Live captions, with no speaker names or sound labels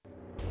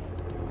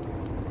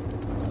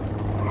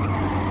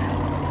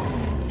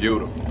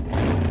beautiful.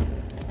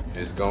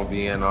 It's gonna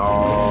be an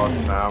all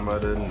time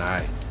of the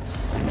night.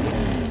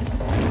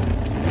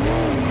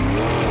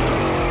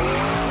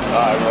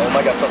 Alright, Rome,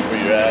 I got something for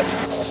your ass.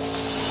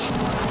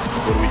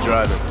 What are we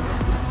driving?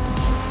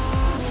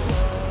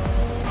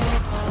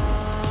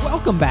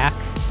 Welcome back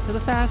to the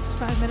Fast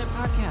 5 Minute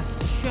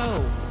Podcast, a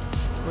show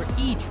where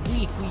each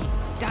week we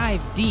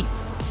dive deep,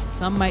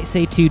 some might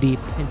say too deep,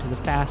 into the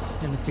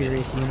Fast and the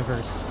Furious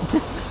universe.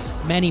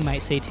 Many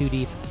might say too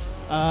deep.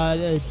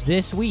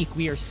 This week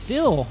we are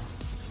still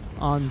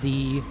on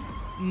the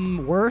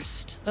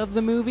worst of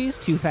the movies,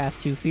 Too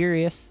Fast, Too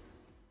Furious.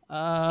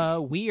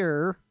 We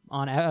are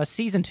on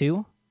Season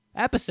 2,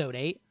 Episode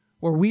 8,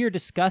 where we are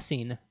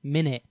discussing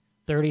minute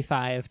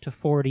 35 to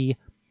 40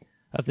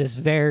 of this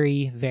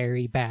very,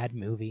 very bad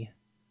movie.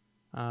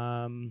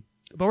 But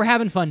we're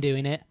having fun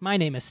doing it. My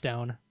name is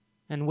Stone,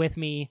 and with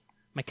me,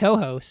 my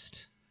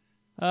co-host,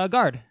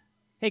 Gard.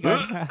 Hey,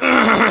 Gard. There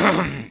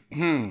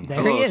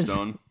Hello, he is.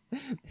 Stone.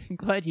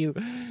 glad you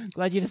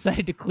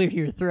decided to clear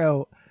your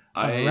throat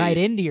right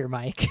into your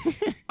mic.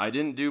 I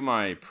didn't do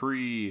my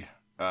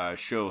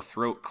pre-show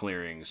throat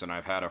clearings, and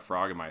I've had a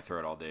frog in my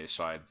throat all day,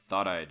 so I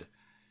thought I'd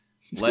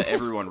let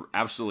everyone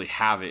absolutely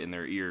have it in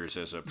their ears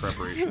as a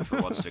preparation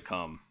for what's to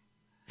come.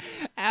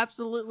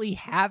 Absolutely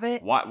have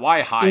it.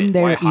 Why hide? In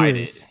their why hide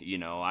ears. it? You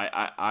know,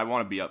 I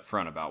want to be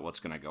upfront about what's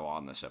going to go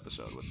on this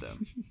episode with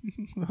them.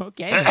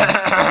 Okay,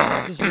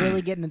 man. Just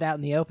really getting it out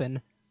in the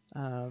open.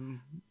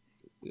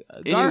 Gard,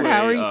 Anyway,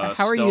 how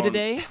are you Stone-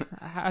 today?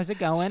 How's it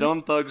going?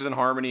 Stone Thugs and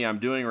Harmony, I'm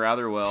doing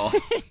rather well.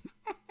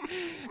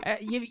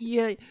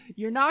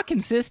 You're not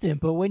consistent,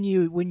 but when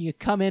you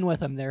come in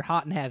with them, they're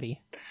hot and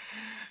heavy.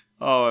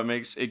 Oh,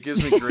 it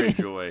gives me great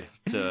joy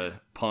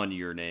to pun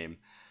your name.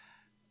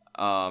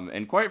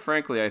 And quite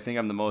frankly, I think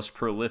I'm the most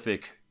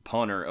prolific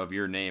punner of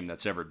your name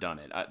that's ever done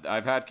it.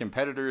 I've had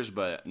competitors,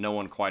 but no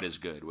one quite as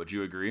good. Would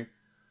you agree?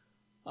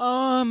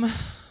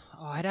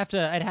 I'd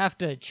have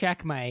to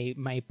check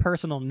my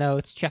personal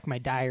notes, check my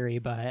diary,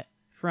 but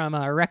from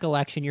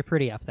recollection, you're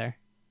pretty up there.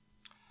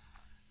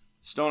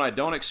 Stone, I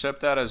don't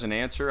accept that as an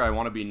answer. I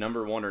want to be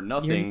number one or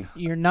nothing.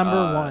 You're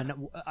number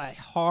one. A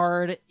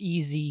hard,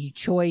 easy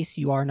choice.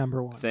 You are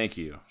number one. Thank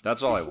you.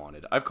 That's all I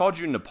wanted. I've called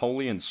you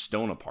Napoleon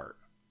Stoneapart.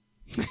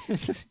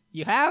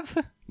 You have?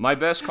 My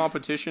best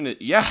competition,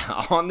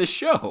 yeah, on the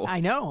show. I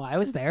know. I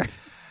was there.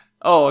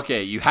 Oh,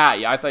 okay. You have.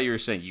 Yeah, I thought you were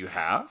saying you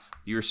have.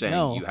 You were saying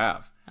No. you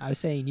have. I was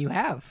saying you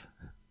have.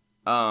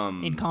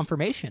 In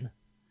confirmation.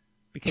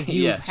 Because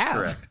you yes, have.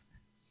 correct.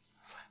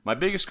 My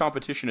biggest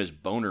competition is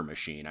Boner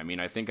Machine. I mean,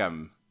 I think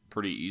I'm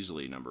pretty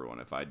easily number one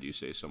if I do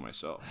say so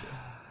myself.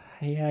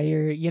 Yeah,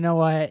 you know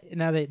what?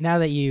 Now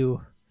that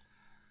you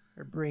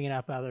are bringing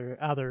up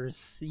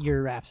others,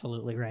 you're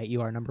absolutely right.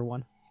 You are number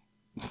one.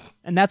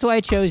 And that's why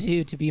I chose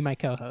you to be my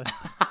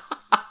co-host.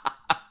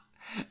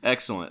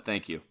 Excellent.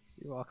 Thank you.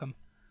 You're welcome.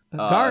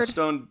 Gard,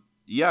 Stone,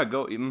 yeah,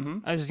 go. Mm-hmm.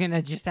 I was going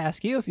to just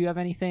ask you if you have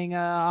anything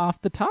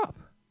off the top.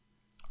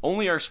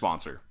 Only our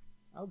sponsor.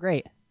 Oh,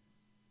 great.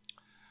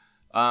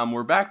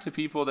 We're back to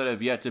people that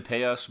have yet to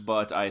pay us,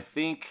 but I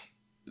think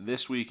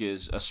this week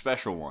is a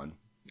special one.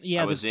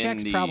 Yeah, the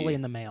check's probably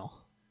in the mail.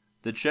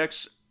 The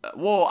checks...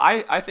 well,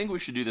 I think we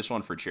should do this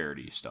one for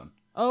charity, Stone.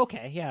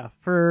 Okay, yeah,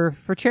 for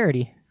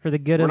charity, for the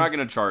good We're of not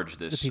going to charge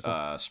this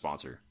people.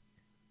 sponsor.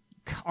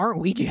 Aren't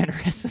we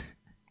generous?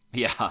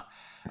 Yeah,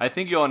 I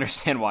think you'll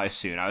understand why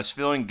soon. I was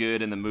feeling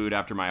good in the mood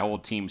after my whole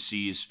Team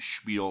C's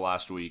spiel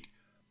last week.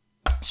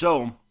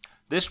 So,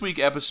 this week's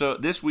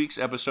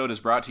episode is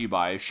brought to you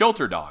by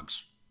Shelter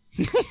Dogs.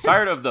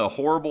 Tired of the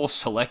horrible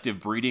selective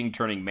breeding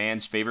turning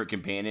man's favorite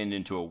companion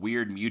into a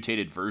weird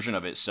mutated version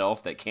of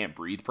itself that can't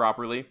breathe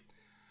properly?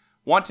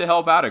 Want to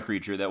help out a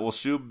creature that will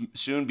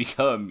soon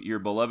become your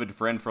beloved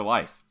friend for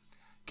life?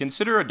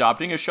 Consider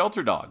adopting a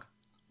shelter dog,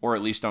 or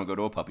at least don't go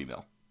to a puppy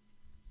mill.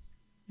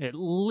 At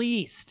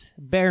least,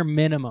 bare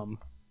minimum,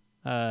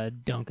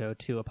 don't go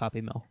to a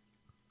puppy mill.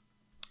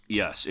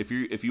 Yes, if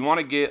you want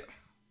to get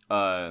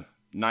a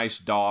nice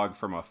dog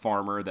from a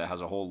farmer that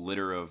has a whole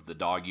litter of the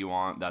dog you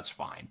want, that's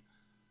fine.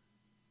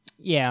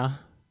 Yeah.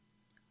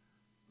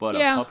 But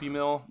Yeah. a puppy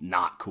mill,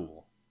 not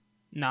cool.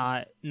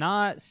 Not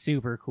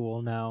super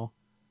cool, no.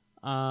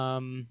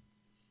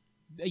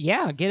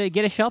 Yeah,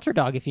 get a shelter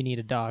dog if you need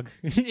a dog.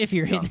 if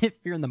you're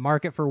in the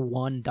market for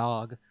one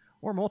dog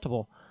or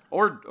multiple.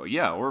 Or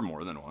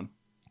more than one.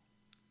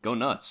 Go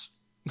nuts.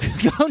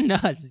 Go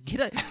nuts.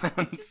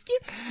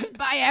 Just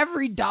buy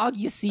every dog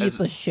you see at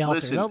the shelter.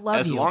 Listen, They'll love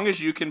as you. long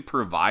as you can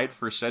provide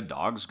for said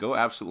dogs, go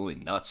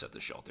absolutely nuts at the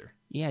shelter.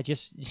 Yeah,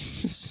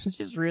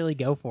 just really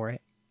go for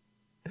it.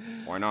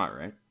 Why not,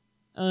 right?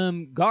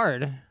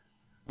 Gard.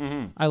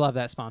 Mm-hmm. I love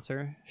that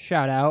sponsor.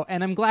 Shout out.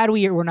 And I'm glad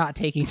we're not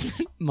taking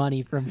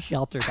money from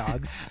shelter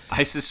dogs.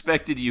 I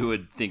suspected you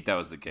would think that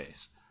was the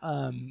case.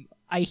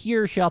 I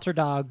hear shelter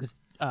dogs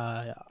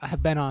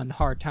have been on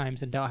hard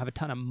times and don't have a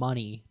ton of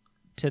money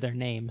to their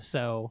name,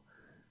 so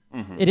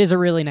it is a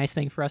really nice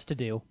thing for us to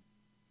do.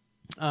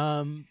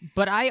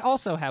 But I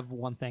also have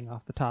one thing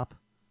off the top.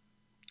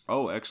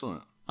 Oh,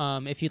 excellent.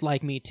 if you'd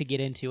like me to get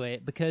into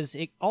it, because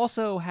it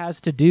also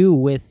has to do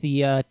with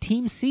the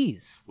Team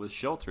C's. With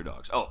shelter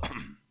dogs. Oh.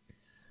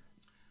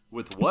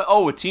 With what?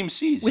 Oh, with Team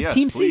C's. With yes,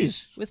 Team please.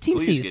 C's. With Team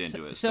please C's. Get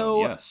into it,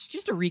 so, yes.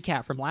 Just a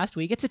recap from last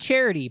week. It's a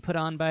charity put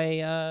on by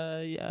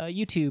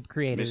YouTube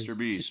creators. Mr.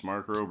 Beast,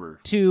 Mark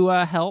Rober. To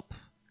help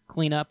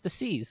clean up the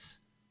seas.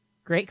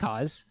 Great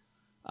cause.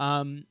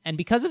 And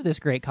because of this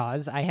great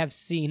cause, I have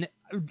seen,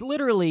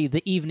 literally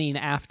the evening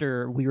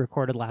after we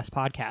recorded last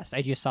podcast,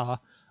 I just saw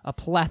a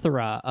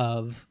plethora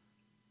of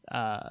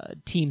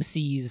Team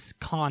C's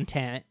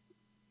content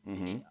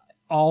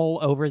all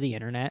over the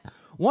internet.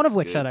 One of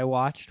which that I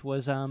watched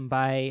was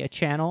by a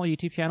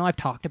YouTube channel I've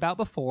talked about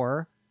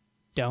before,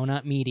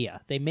 Donut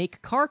Media. They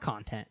make car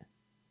content.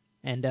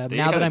 And they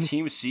now that I'm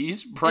Team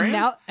C's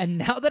brand? And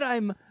now that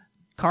I'm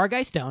Car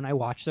Guy Stone, I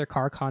watch their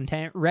car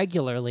content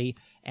regularly.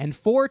 And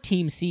for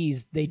Team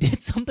C's, they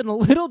did something a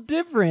little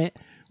different,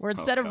 where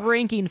instead of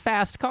ranking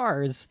fast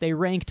cars, they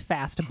ranked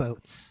fast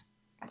boats.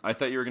 I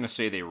thought you were going to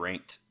say they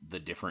ranked the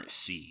different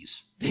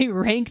C's. They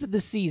ranked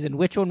the C's and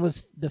which one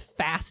was the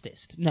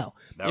fastest. No,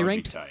 that they would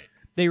ranked be tight.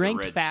 They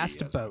ranked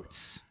fast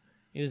boats.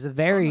 It was a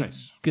very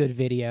good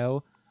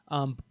video,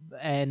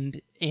 and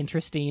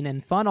interesting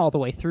and fun all the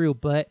way through.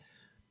 But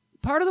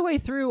part of the way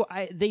through,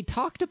 they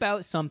talked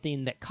about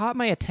something that caught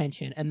my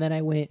attention, and then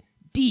I went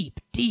deep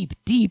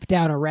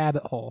down a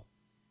rabbit hole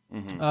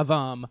of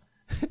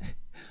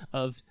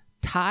of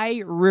Thai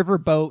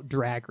riverboat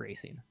drag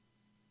racing.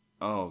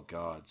 Oh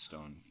God,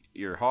 Stone,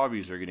 your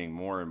hobbies are getting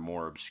more and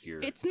more obscure.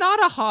 It's not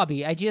a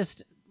hobby. I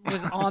just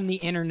was on the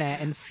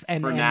internet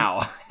and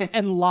now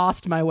and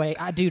lost my way.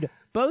 Dude,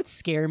 boats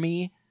scare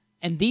me,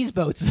 and these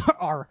boats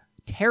are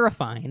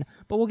terrifying,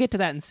 but we'll get to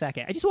that in a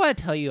second. I just want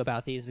to tell you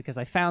about these because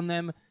I found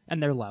them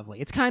and they're lovely.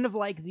 It's kind of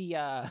like the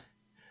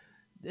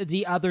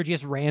other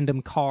just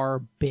random car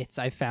bits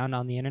I found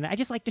on the internet. I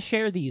just like to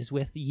share these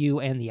with you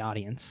and the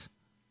audience.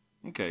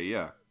 Okay,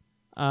 yeah.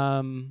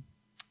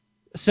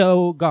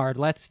 So, Gard,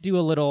 let's do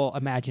a little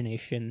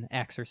imagination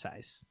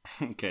exercise.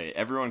 Okay,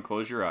 everyone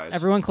close your eyes.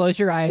 Everyone close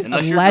your eyes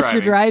unless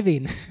you're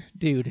driving.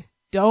 Dude,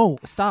 don't.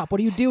 Stop. What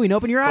are you doing?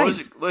 Open your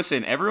eyes.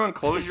 Listen, everyone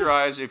close your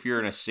eyes if you're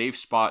in a safe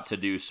spot to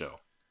do so.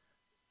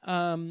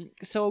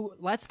 So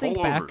let's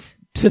think back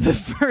to the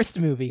first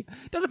movie.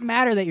 Doesn't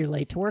matter that you're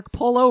late to work.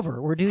 Pull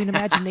over. We're doing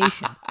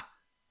imagination.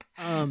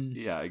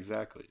 Yeah,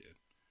 exactly,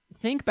 dude.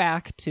 Think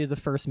back to the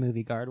first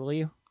movie, Gard, will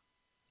you?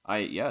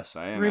 Yes,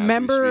 I am.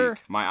 Remember, as we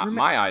speak.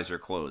 My eyes are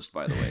closed,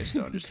 by the way,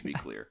 Stone, just to be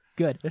clear.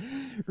 Good.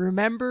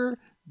 Remember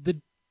the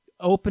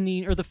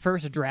opening or the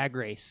first drag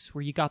race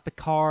where you got the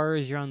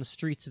cars, you're on the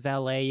streets of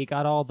LA, you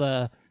got all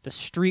the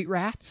street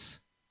rats?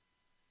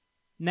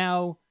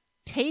 Now,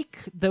 take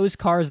those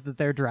cars that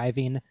they're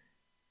driving,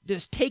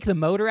 just take the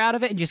motor out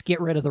of it and just get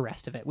rid of the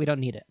rest of it. We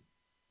don't need it.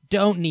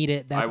 Don't need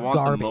it. That's garbage.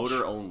 I want the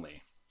motor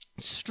only.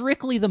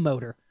 Strictly the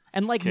motor.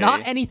 And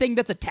not anything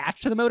that's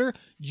attached to the motor,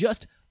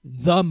 just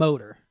the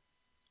motor.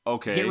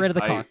 Okay. Get rid of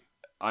the car.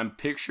 I'm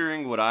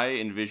picturing what I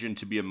envision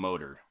to be a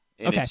motor.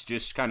 And it's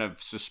just kind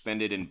of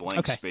suspended in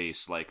blank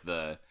space like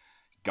the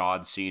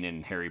God scene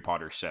in Harry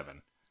Potter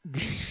 7.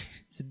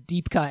 It's a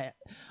deep cut.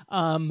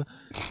 And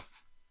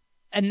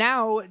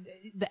now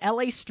the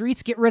LA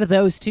streets, get rid of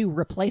those too.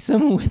 Replace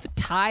them with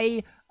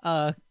Thai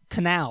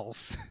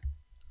canals.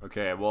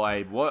 Okay, well,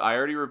 I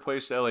already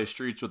replaced the LA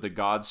streets with the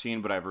God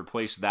scene, but I've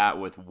replaced that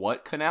with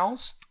what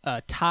canals?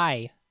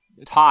 Thai.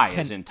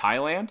 As in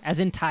Thailand?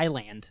 As in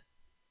Thailand.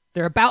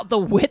 They're about the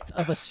width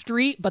of a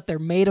street, but they're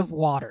made of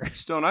water.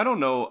 Stone, I don't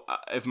know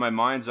if my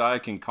mind's eye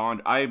can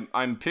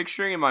I'm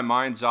picturing in my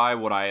mind's eye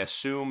what I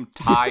assume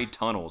Thai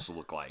tunnels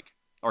look like.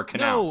 Or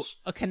canals.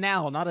 No, a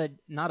canal, not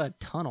a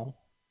tunnel.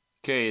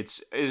 Okay,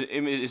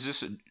 is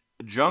this a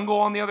jungle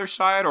on the other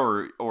side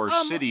or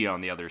city on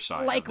the other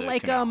side? Like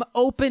canal?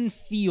 open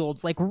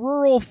fields, like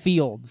rural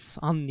fields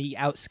on the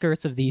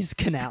outskirts of these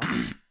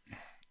canals.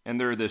 And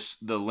they're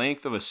the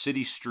length of a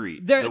city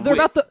street. They're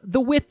about the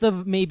width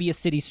of maybe a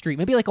city street,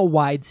 maybe like a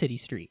wide city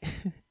street.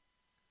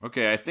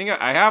 Okay, I think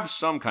I have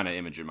some kind of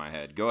image in my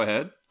head. Go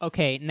ahead.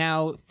 Okay,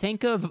 now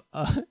take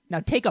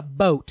a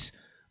boat,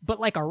 but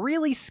like a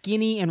really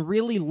skinny and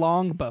really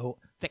long boat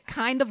that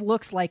kind of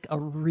looks like a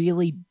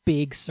really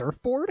big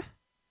surfboard.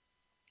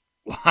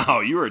 Wow,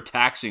 you are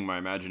taxing my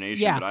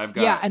imagination, but I've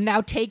got... Yeah, and now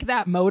take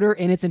that motor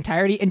in its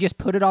entirety and just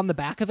put it on the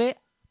back of it,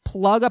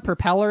 plug a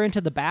propeller into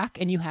the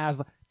back, and you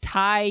have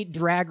Thai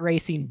drag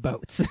racing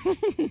boats.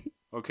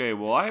 Okay,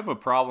 well, I have a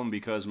problem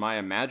because my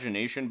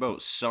imagination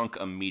boat sunk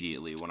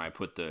immediately when I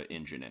put the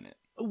engine in it.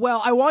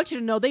 Well, I want you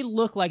to know they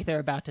look like they're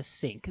about to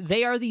sink.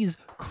 They are these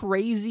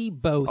crazy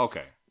boats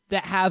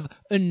that have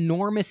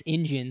enormous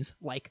engines,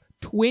 like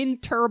twin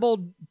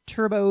turboed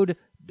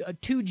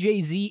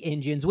 2JZ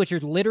engines, which are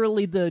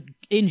literally the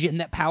engine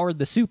that powered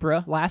the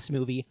Supra last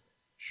movie.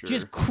 Sure.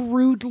 Just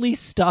crudely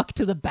stuck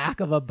to the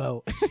back of a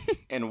boat.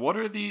 And what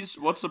are these?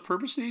 What's the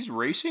purpose of these?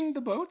 Racing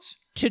the boats?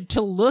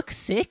 To look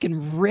sick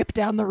and rip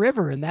down the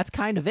river, and that's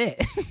kind of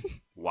it.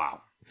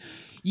 Wow.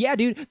 Yeah,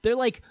 dude, they're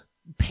like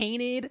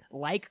painted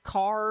like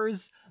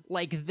cars,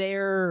 like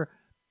they're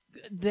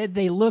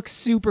they look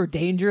super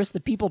dangerous. The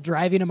people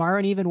driving them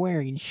aren't even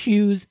wearing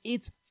shoes.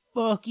 It's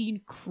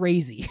fucking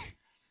crazy.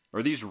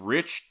 Are these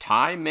rich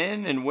Thai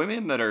men and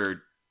women that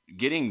are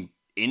getting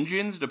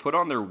engines to put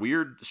on their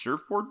weird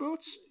surfboard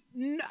boats?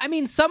 I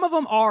mean, some of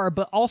them are,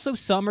 but also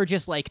some are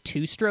just like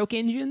two-stroke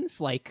engines,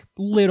 like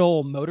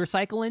little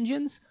motorcycle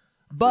engines.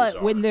 But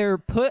Bizarre. when they're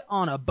put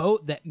on a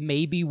boat that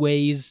maybe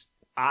weighs,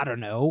 I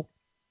don't know,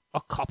 a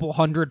couple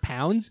 100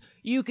 pounds,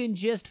 you can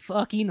just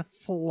fucking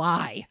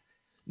fly.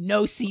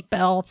 No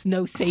seatbelts,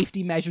 no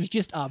safety measures,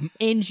 just an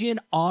engine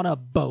on a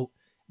boat.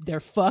 They're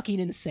fucking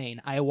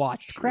insane. I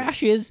watched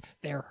crashes.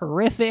 They're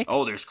horrific.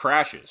 Oh, there's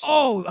crashes.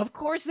 Oh, of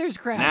course there's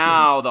crashes.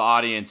 Now the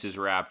audience is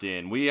wrapped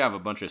in. We have a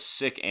bunch of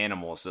sick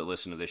animals that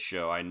listen to this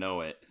show. I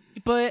know it.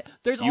 But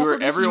there's also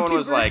this everyone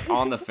was YouTuber- like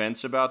on the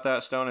fence about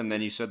that, Stone, and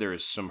then you said there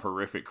was some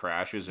horrific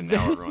crashes, and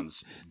now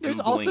everyone's There's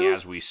Googling also-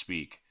 as we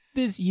speak.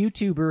 this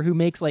YouTuber who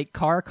makes like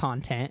car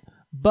content,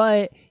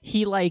 but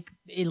he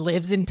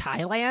lives in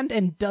Thailand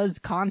and does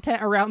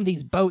content around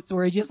these boats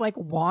where he just like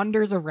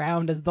wanders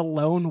around as the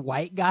lone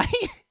white guy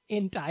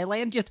in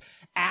Thailand, just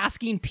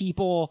asking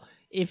people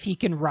if he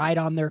can ride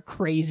on their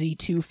crazy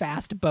too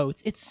fast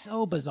boats. It's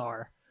so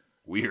bizarre.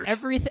 Weird.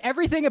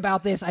 Everything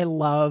about this I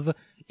love.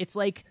 It's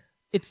like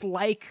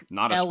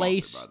Not a LA.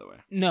 sponsor, by the way.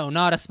 No,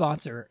 not a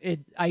sponsor.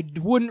 I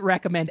wouldn't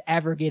recommend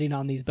ever getting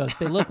on these boats.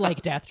 They look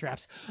like death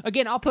traps.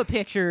 Again, I'll put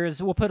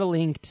pictures. We'll put a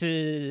link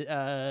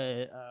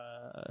to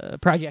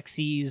Project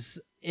C's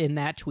in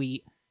that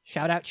tweet.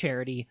 Shout out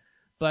charity.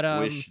 But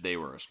Wish they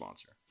were a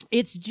sponsor.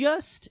 it's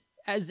just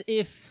as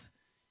if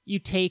you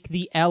take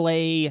the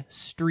LA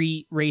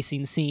street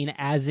racing scene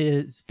as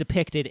is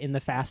depicted in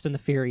the Fast and the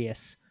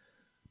Furious,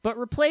 but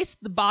replace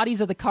the bodies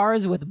of the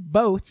cars with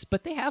boats,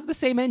 but they have the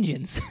same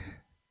engines.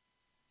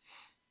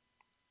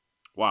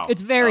 Wow.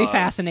 It's very that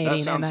fascinating,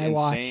 sounds and I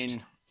watched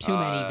insane, too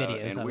many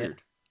videos and of weird. it.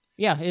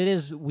 Yeah, it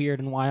is weird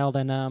and wild,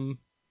 and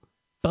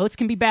boats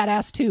can be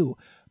badass too,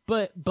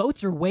 but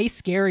boats are way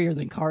scarier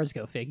than cars,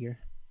 go figure.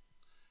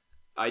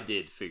 I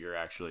did figure,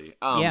 actually.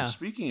 Yeah.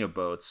 Speaking of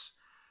boats,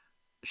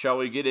 shall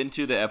we get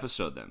into the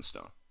episode then,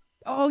 Stone?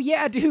 Oh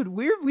yeah, dude,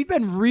 we've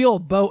been real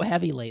boat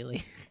heavy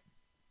lately.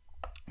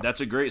 That's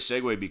a great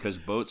segue because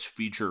boats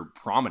feature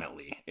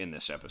prominently in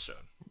this episode.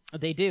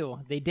 They do.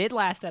 They did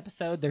last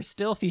episode. They're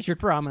still featured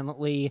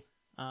prominently.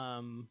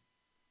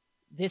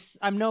 This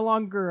I'm no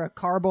longer a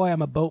car boy.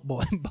 I'm a boat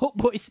boy. Boat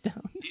boy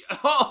Stone.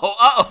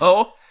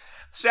 Oh!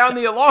 Sound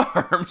the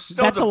alarm. Stone's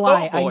That's a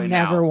lie. boat boy I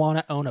never now. want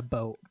to own a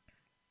boat.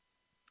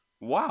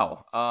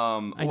 Wow.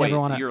 I Wait, never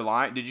wanna- you're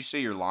lying? Did you say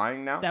you're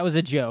lying now? That was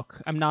a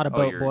joke. I'm not a Oh,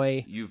 boat you're-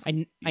 boy. you've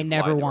I lied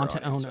never to want our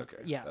to own audience. a.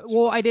 Okay, Yeah. that's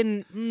Well, fine.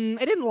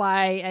 I didn't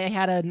lie. I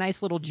had a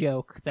nice little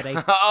joke that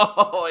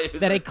I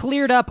Is that I it-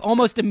 cleared up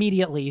almost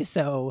immediately.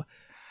 So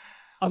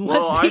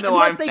unless Well, I they, know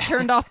unless I'm- they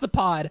turned off the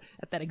pod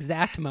at that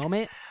exact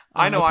moment,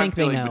 I know I'm think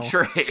they feeling know.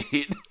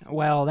 betrayed.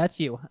 Well, that's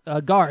you.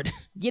 Guard.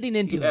 Getting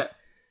into Yeah. it.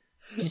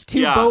 Just two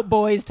Yeah. boat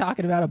boys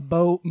talking about a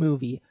boat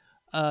movie.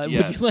 Would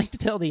Yes. you like to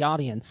tell the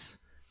audience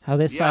how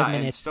this Yeah, 5 and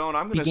minutes Stone,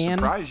 I'm going to began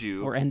surprise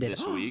you or ended?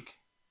 this week,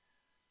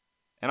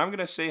 and I'm going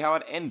to say how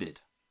it ended.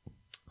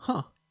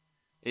 Huh.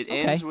 It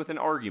Okay. ends with an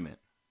argument.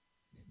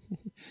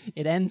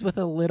 It ends with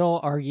a little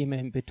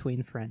argument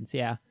between friends.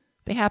 Yeah,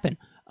 they happen.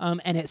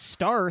 And it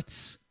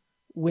starts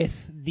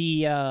with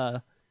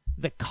the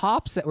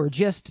cops that were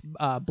just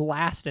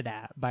blasted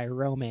at by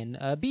Roman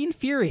being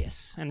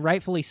furious, and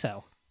rightfully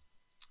so.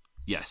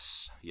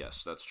 Yes,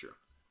 that's true.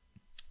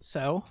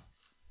 So,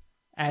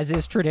 as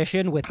is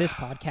tradition with this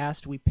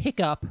podcast, we pick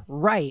up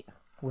right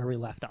where we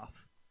left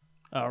off.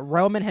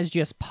 Roman has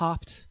just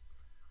popped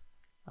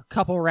a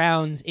couple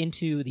rounds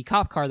into the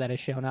cop car that has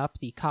shown up.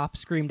 The cop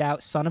screamed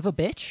out, "Son of a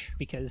bitch,"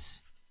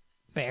 because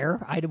fair.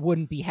 I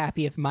wouldn't be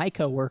happy if my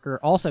coworker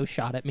also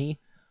shot at me.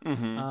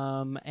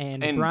 Mm-hmm.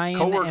 And Brian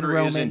coworker and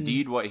Roman, is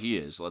indeed what he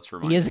is. Let's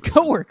remind he is a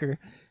everyone. coworker.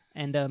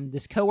 And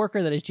this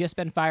coworker that has just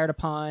been fired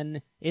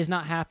upon is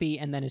not happy,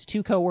 and then his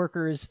two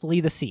coworkers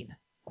flee the scene.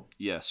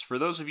 Yes, for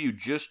those of you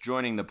just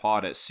joining the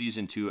pod at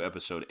Season 2,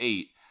 Episode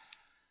 8,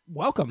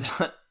 Welcome.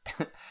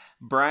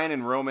 Brian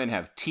and Roman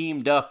have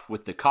teamed up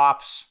with the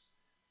cops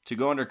to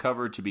go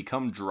undercover to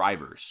become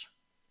drivers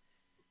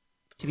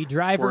To be for a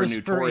drivers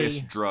notorious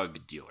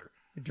drug dealer.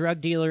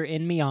 drug dealer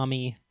in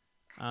Miami,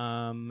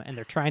 and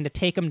they're trying to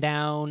take him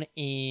down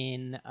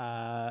in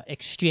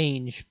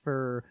exchange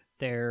for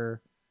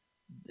their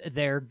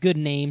good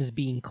names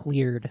being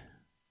cleared.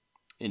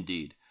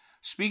 Indeed.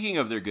 Speaking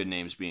of their good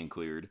names being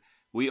cleared,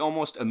 we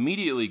almost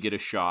immediately get a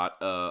shot,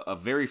 a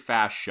very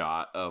fast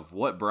shot, of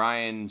what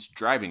Brian's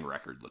driving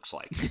record looks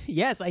like.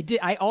 Yes, I did.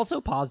 I also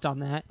paused on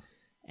that,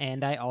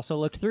 and I also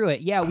looked through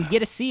it. Yeah, we get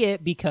to see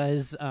it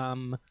because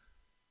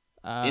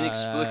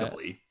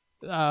Inexplicably.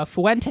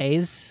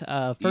 Fuentes,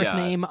 first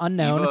name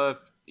unknown.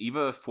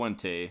 Eva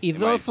Fuente.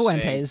 Eva Am I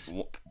Fuentes.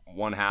 saying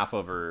one half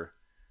of her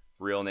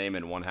real name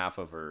and one half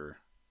of her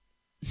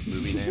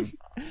movie name.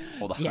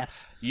 Hold on.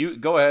 Yes. You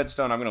go ahead,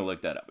 Stone. I'm gonna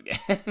look that up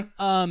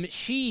again.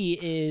 She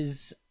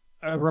is,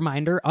 a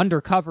reminder,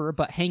 undercover,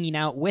 but hanging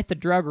out with the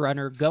drug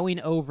runner, going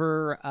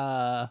over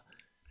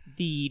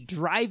the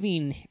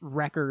driving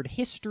record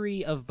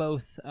history of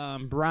both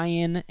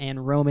Brian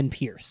and Roman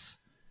Pierce.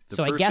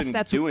 The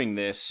person doing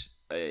this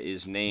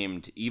is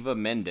named Eva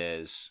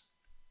Mendes,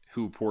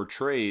 who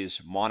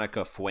portrays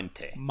Monica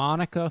Fuente.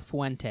 Monica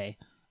Fuente.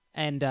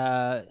 And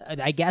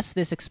I guess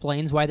this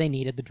explains why they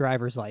needed the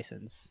driver's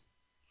license.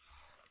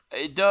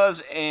 It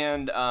does,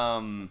 and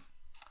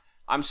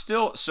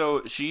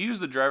so she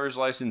used the driver's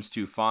license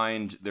to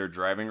find their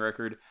driving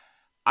record.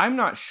 I'm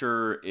not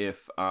sure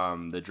if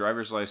the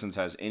driver's license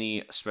has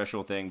any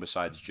special thing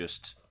besides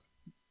just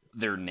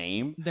their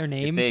name. Their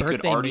name, if they birthday,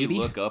 could already maybe?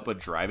 look up a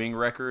driving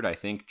record, I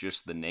think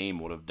just the name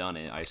would have done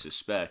it, I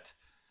suspect.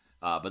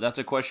 But that's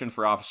a question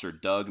for Officer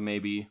Doug,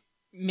 maybe.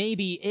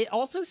 Maybe. It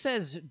also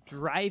says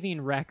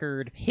driving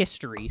record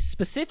history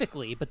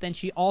specifically, but then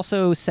she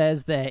also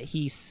says that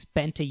he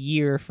spent a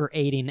year for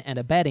aiding and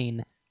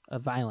abetting a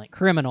violent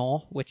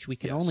criminal, which we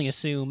can only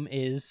assume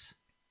is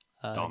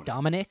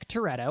Dominic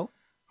Toretto.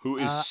 Who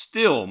is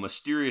still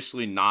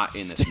mysteriously not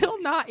in this movie. Still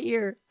not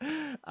here.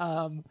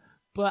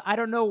 But I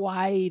don't know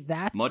why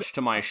that's... Much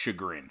to my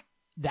chagrin.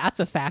 That's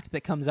a fact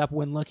that comes up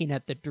when looking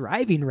at the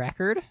driving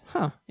record.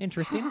 Huh,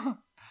 interesting.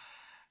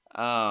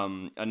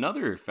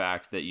 Another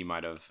fact that you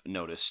might have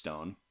noticed,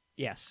 Stone.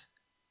 Yes.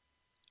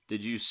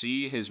 Did you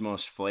see his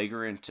most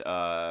flagrant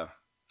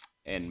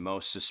and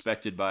most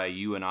suspected by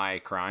you and I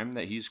crime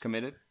that he's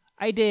committed?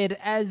 I did.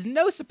 As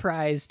no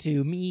surprise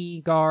to me,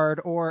 Gard,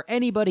 or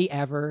anybody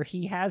ever,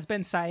 he has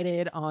been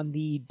cited on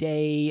the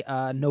day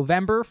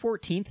November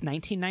 14th,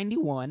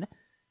 1991,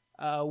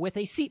 with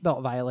a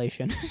seatbelt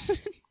violation.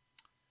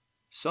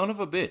 Son of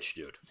a bitch,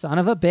 dude. Son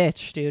of a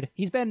bitch, dude.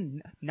 He's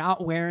been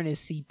not wearing his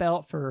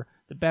seatbelt for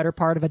the better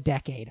part of a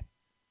decade.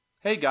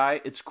 Hey, guy,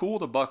 it's cool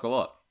to buckle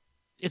up.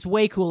 It's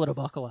way cooler to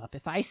buckle up.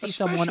 If I see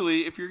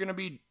Especially if you're going to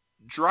be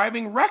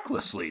driving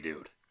recklessly,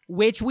 dude.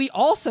 Which we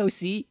also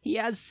see he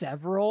has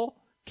several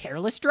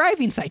careless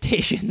driving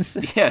citations.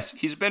 Yes,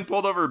 he's been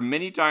pulled over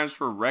many times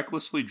for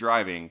recklessly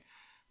driving,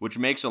 which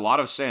makes a lot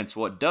of sense.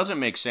 What doesn't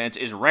make sense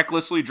is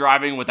recklessly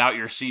driving without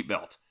your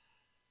seatbelt.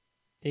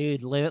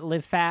 Dude,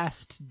 live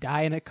fast,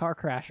 die in a car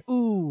crash.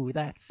 Ooh,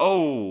 that's...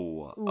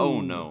 Oh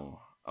no,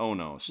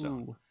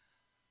 Stone. Ooh.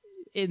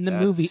 In the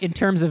movie, in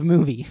terms of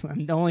movie.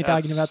 I'm only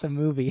talking about the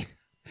movie.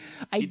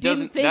 I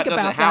didn't think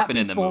about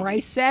that before I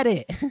said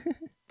it.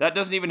 That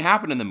doesn't even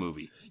happen in the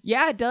movie.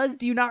 Yeah, it does.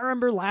 Do you not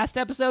remember last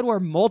episode where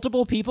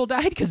multiple people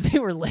died because they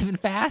were living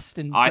fast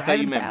and I thought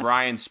you meant fast?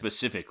 Brian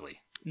specifically.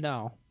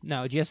 No,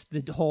 just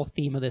the whole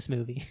theme of this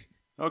movie.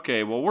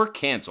 Okay, well, we're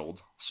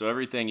canceled, so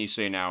everything you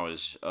say now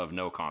is of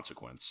no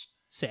consequence.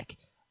 Sick.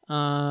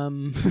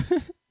 Sorry,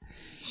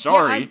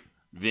 Yeah,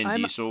 Vin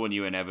Diesel, when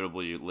you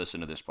inevitably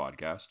listen to this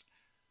podcast.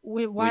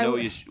 We know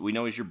he's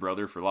your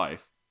brother for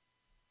life.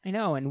 I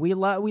know, and we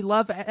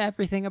love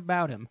everything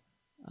about him,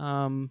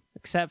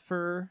 except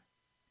for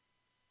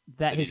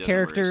that his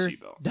character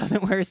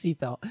doesn't wear a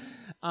seatbelt.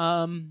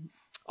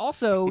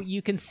 Also,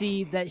 you can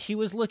see that she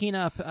was looking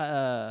up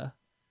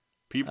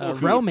people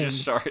who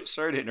Romans.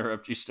 Sorry to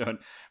interrupt you, Stone.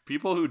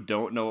 People who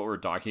don't know what we're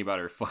talking about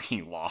are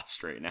fucking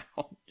lost right now.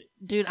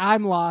 Dude,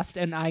 I'm lost,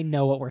 and I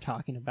know what we're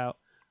talking about.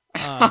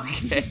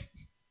 Okay.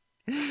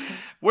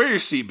 Wear your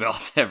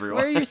seatbelt,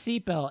 everyone. Wear your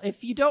seatbelt.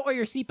 If you don't wear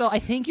your seatbelt, I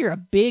think you're a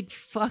big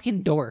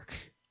fucking dork.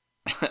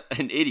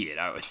 An idiot,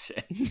 I would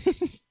say.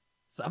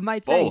 Some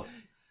might say.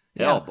 Both.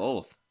 Hell,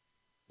 both.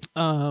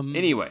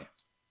 Anyway.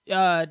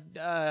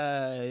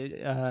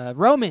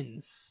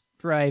 Roman's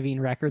driving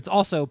records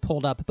also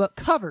pulled up, but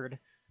covered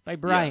by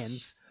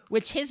Brian's,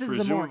 which his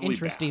is the more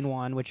interesting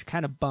one, which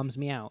kind of bums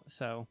me out,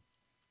 so.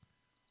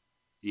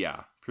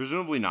 Yeah,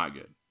 presumably not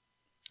good.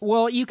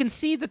 Well, you can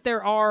see that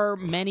there are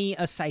many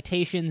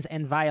citations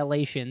and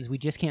violations. We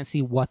just can't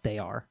see what they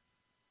are.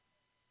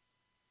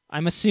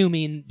 I'm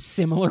assuming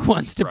similar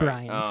ones to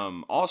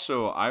Brian's.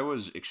 Also, I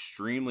was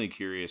extremely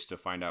curious to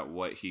find out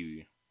what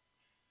he...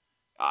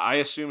 I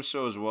assume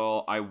so as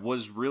well. I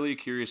was really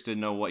curious to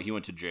know what he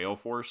went to jail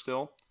for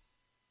still.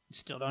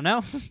 Still don't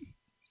know.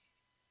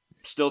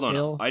 Still don't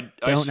know.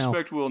 I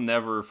suspect we'll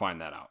never find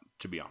that out,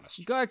 to be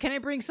honest. Gard, can I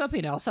bring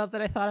something else up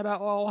that I thought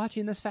about while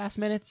watching this Fast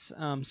Minutes?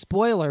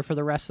 Spoiler for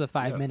the rest of the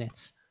 5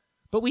 minutes.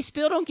 But we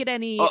still don't get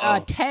any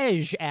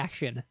Tej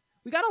action.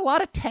 We got a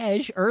lot of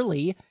Tej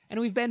early, and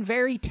we've been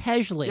very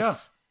Tej-less. Yeah,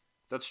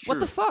 that's true. What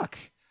the fuck?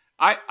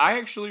 I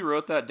actually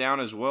wrote that down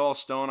as well,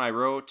 Stone. I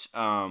wrote,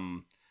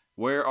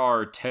 where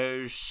are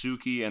Tej,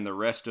 Suki, and the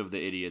rest of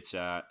the idiots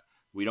at?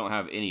 We don't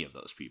have any of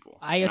those people.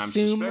 I'm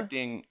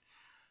suspecting...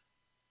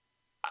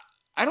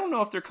 I don't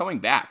know if they're coming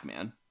back,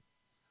 man.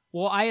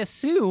 Well, I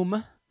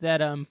assume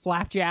that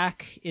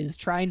Flapjack is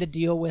trying to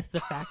deal with the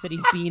fact that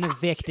he's being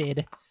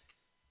evicted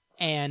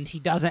and he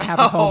doesn't have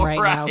a home right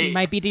now. He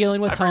might be dealing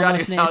with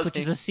homelessness, which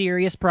is a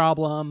serious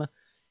problem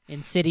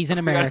in cities in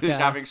America. Who's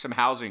having some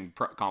housing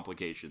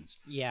complications.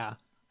 Yeah.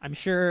 I'm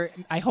sure.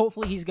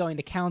 Hopefully he's going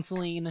to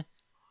counseling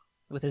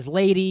with his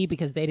lady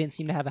because they didn't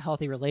seem to have a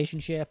healthy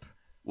relationship.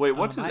 Wait,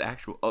 what's his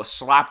actual... Oh,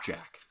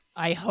 Slapjack.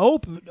 I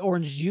hope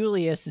Orange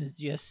Julius is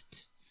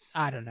just...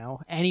 I don't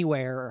know,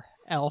 anywhere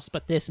else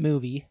but this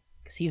movie,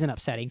 because he's an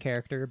upsetting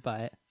character,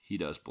 but he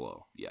does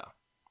blow. Yeah.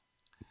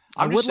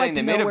 I I'm just would like saying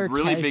to they know made a where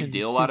really Tej big and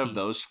deal out Suki- of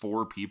those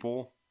 4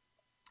 people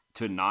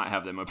to not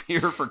have them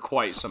appear for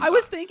quite some time. I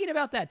was thinking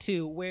about that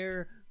too,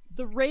 where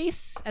the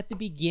race at the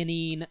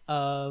beginning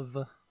of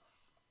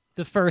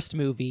the first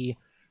movie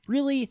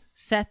really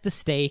set the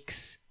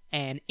stakes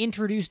and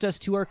introduced us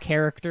to our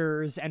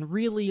characters and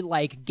really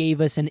like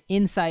gave us an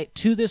insight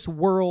to this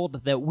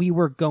world that we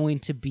were going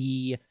to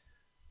be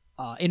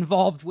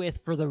involved with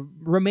for the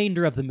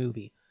remainder of the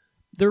movie.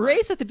 The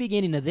race at the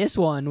beginning of this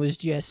one was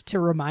just to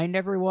remind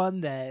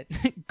everyone that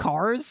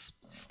cars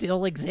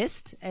still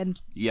exist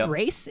and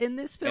race in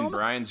this film. And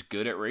Brian's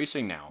good at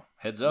racing now.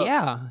 Heads up.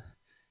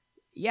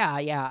 Yeah.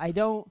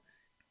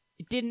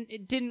 It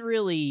didn't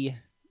really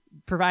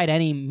provide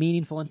any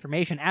meaningful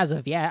information as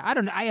of yet.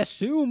 I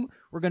assume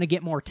we're going to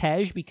get more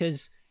Tej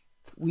because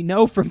we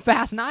know from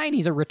Fast 9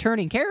 he's a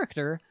returning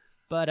character.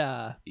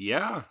 But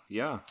yeah.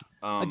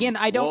 Again,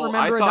 I don't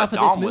remember I enough thought of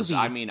this Dom was,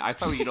 movie. I mean, I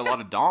thought we get a lot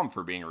of Dom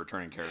for being a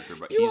returning character,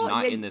 but he's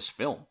not in this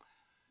film.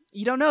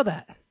 You don't know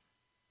that.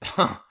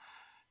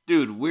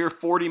 Dude, we're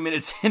 40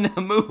 minutes into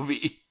the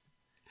movie.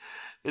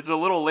 It's a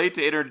little late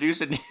to introduce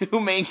a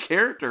new main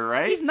character,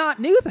 right? He's not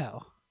new,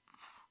 though.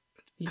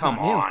 Come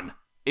on.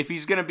 If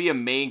he's going to be a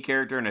main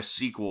character in a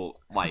sequel,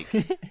 like,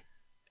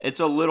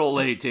 it's a little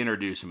late to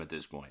introduce him at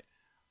this point.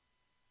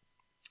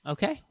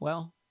 Okay,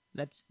 well,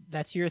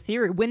 that's your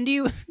theory. When do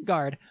you...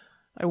 Gard,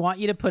 I want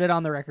you to put it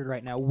on the record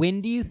right now.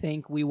 When do you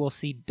think we will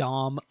see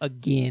Dom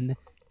again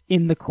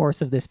in the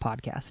course of this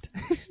podcast?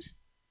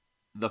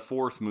 The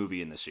 4th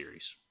movie in the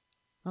series.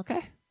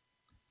 Okay.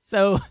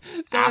 So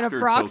After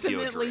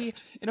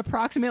in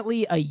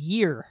approximately a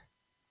year,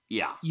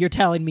 yeah, you're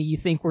telling me you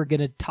think we're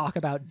going to talk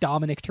about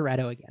Dominic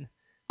Toretto again?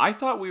 I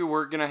thought we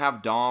were going to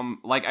have Dom,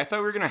 like, I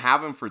thought we were going to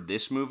have him for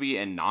this movie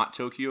and not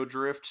Tokyo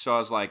Drift, so I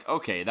was like,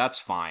 okay, that's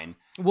fine.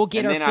 We'll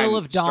get our fill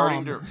of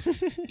Dom.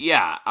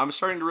 Yeah, I'm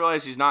starting to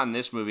realize he's not in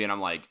this movie, and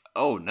I'm like,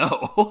 oh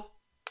no.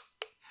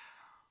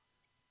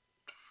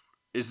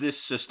 Is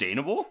this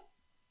sustainable?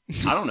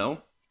 I don't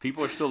know.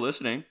 People are still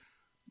listening.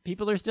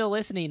 People are still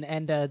listening,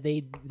 and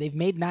they've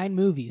made 9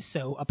 movies,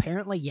 so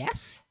apparently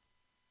yes.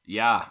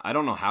 Yeah, I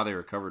don't know how they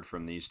recovered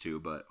from these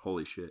 2, but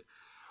holy shit.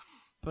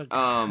 But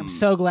I'm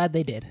so glad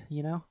they did,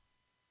 you know?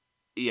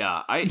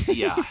 Yeah,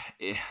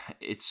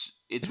 it's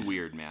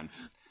weird, man.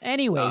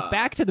 Anyways,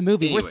 back to the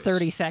movie. We're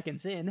 30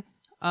 seconds in.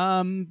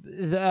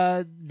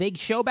 They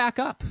show back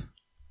up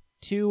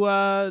to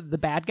the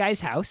bad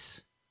guy's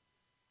house,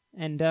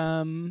 and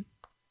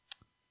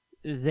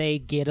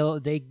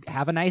they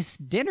have a nice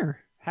dinner,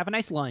 have a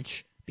nice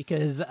lunch,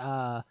 because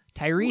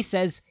Tyrese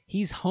says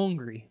he's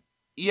hungry.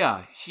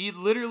 Yeah, he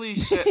literally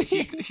said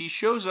he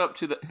shows up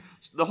to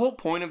the whole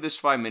point of this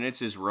 5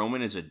 minutes is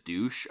Roman is a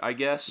douche, I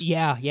guess.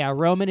 Yeah,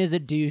 Roman is a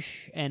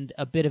douche and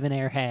a bit of an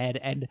airhead,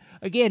 and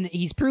again,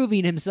 he's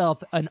proving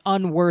himself an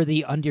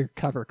unworthy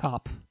undercover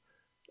cop.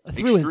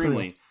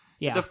 Extremely.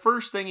 Yeah. The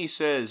first thing he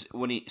says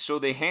so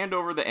they hand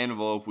over the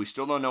envelope, we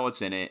still don't know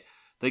what's in it.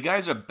 The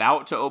guy's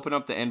about to open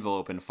up the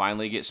envelope and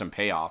finally get some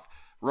payoff.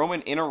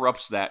 Roman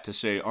interrupts that to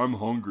say, "I'm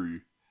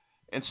hungry."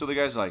 And so the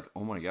guy's like,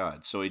 "Oh my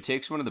god." So he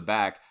takes him to the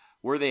back,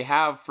 where they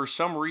have, for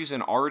some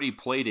reason, already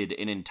plated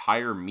an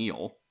entire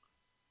meal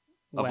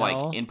of, like,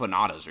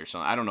 empanadas or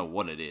something. I don't know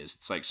what it is.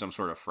 It's like some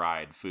sort of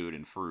fried food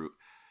and fruit.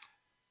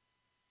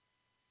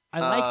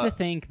 I like to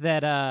think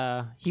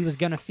that he was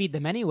going to feed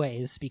them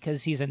anyways,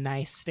 because he's a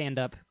nice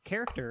stand-up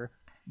character.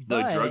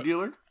 The drug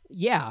dealer?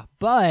 Yeah,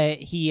 but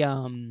he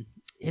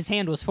his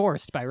hand was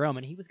forced by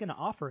Roman. He was going to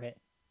offer it,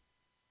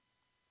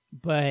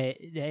 but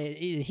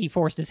he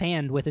forced his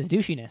hand with his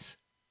douchiness.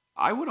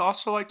 I would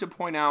also like to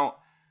point out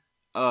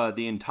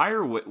the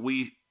entire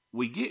we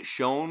get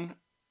shown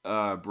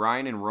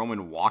Brian and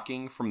Roman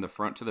walking from the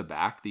front to the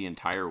back the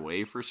entire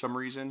way for some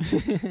reason,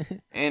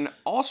 and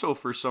also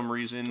for some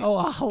reason,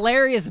 a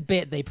hilarious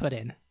bit they put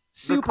in.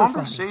 Super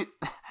funny.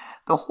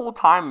 The whole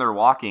time they're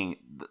walking,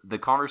 the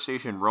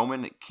conversation,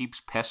 Roman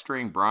keeps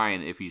pestering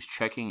Brian if he's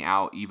checking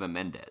out Eva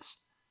Mendes.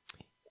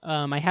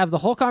 I have the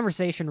whole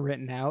conversation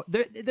written out.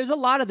 There's a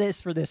lot of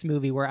this for this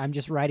movie where I'm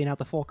just writing out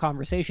the full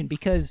conversation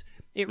because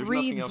There's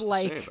reads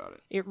like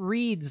it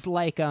reads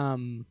like I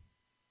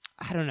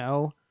don't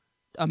know,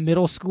 a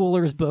middle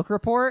schooler's book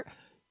report.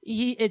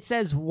 It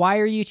says, "Why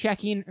are you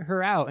checking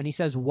her out?" And he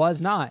says,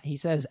 "Was not." He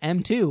says,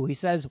 "M2." He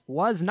says,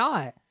 "Was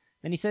not."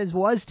 Then he says,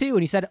 "Was too."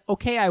 And he said,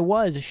 "Okay, I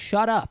was.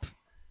 Shut up."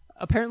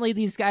 Apparently,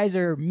 these guys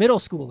are middle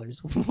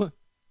schoolers.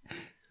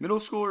 Middle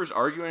schoolers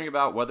arguing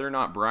about whether or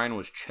not Brian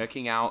was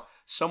checking out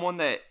someone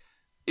that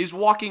is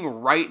walking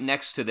right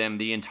next to them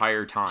the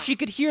entire time. She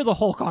could hear the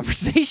whole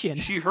conversation.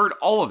 She heard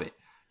all of it.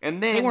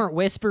 And then they weren't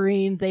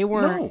whispering. They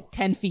weren't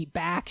 10 feet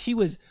back. She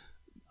was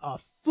a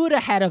foot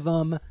ahead of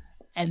them,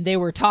 and they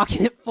were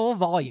talking at full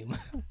volume.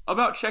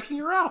 About checking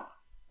her out.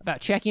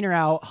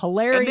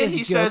 Hilarious. And then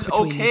he says,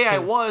 "Okay, I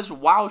was,"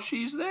 while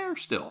she's there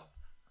still.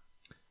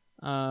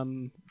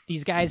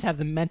 These guys have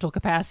the mental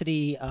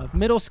capacity of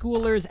middle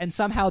schoolers, and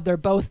somehow they're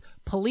both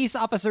police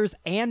officers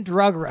and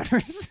drug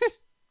runners.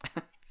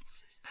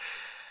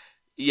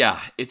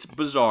 Yeah, it's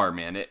bizarre,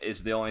 man. It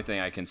is the only thing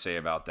I can say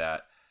about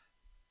that.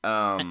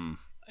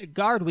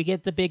 Gard, we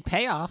get the big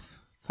payoff,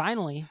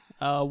 finally.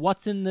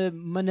 What's in the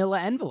manila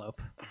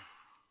envelope?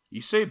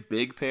 You say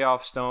big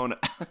payoff, Stone.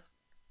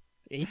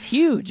 It's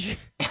huge.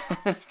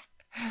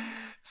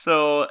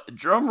 So,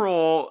 drum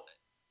roll,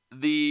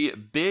 the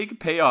big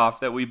payoff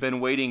that we've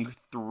been waiting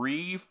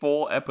 3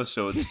 full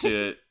episodes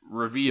to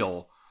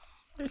reveal.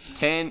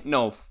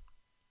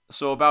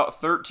 So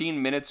about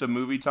 13 minutes of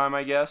movie time,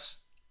 I guess.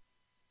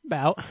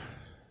 About.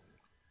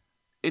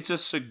 It's a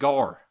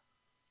cigar.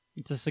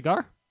 It's a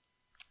cigar?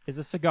 It's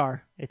a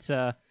cigar. It's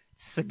a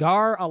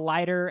cigar, a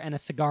lighter, and a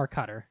cigar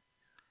cutter.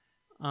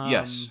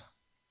 Yes.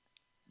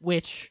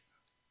 Which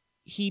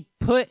he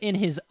put in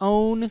his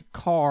own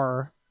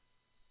car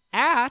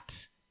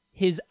at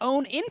his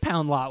own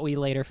impound lot, we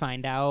later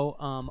find out,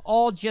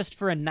 all just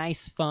for a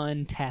nice,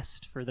 fun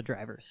test for the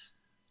drivers.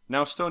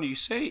 Now, Stone, you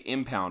say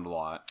impound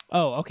lot.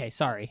 Oh, okay,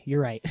 sorry.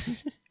 You're right.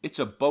 It's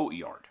a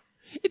boatyard.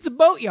 It's a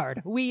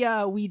boatyard.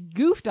 We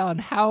goofed on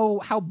how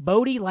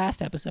boaty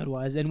last episode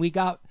was, and we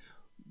got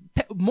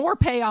more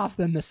payoff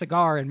than the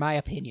cigar, in my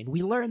opinion.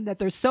 We learned that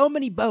there's so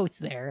many boats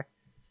there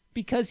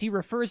because he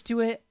refers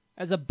to it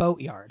as a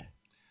boatyard.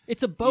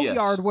 It's a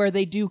boatyard where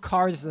they do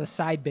cars as a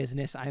side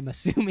business, I'm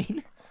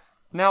assuming.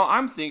 Now,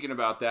 I'm thinking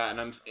about that,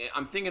 and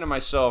I'm thinking to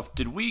myself,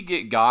 did we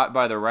get got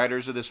by the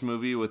writers of this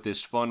movie with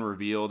this fun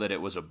reveal that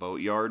it was a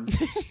boatyard?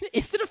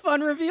 Is it a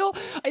fun reveal?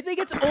 I think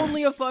it's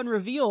only a fun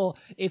reveal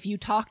if you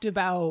talked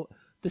about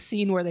the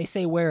scene where they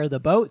say, "Where are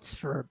the boats?"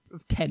 for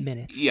 10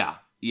 minutes. Yeah.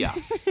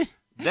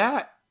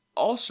 That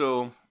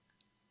also,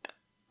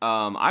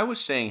 I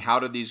was saying, how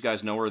did these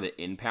guys know where the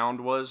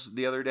impound was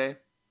the other day?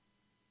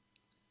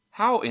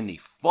 How in the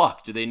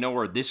fuck do they know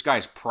where this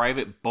guy's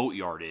private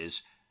boatyard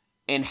is?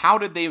 And how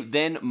did they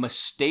then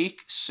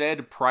mistake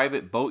said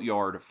private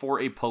boatyard for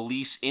a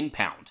police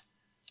impound?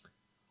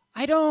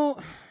 I don't,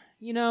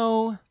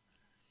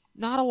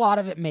 not a lot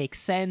of it makes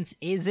sense.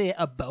 Is it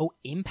a boat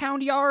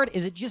impound yard?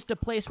 Is it just a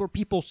place where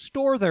people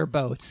store their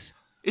boats?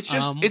 It's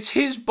just, it's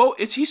his boat.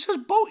 He says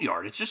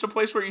boatyard. It's just a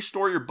place where you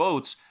store your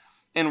boats.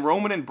 And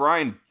Roman and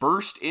Brian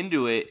burst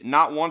into it,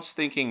 not once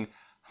thinking,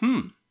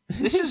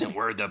 this isn't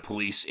where the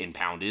police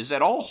impound is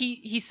at all.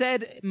 He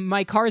said,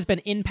 my car's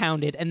been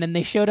impounded, and then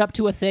they showed up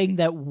to a thing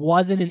that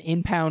wasn't an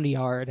impound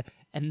yard,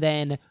 and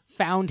then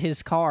found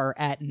his car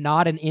at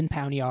not an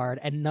impound yard,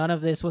 and none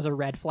of this was a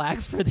red flag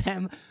for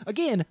them.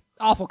 Again,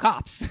 awful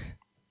cops.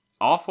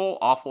 Awful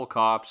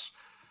cops.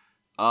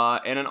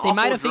 And an awful They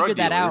might have drug figured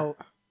that dealer. out.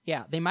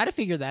 Yeah, they might have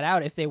figured that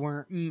out if they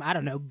weren't,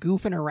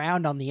 goofing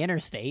around on the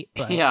interstate.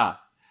 But yeah.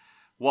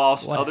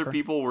 Whilst whatever. other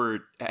people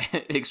were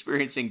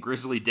experiencing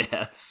grisly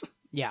deaths.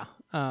 Yeah.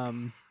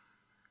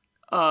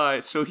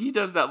 So he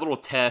does that little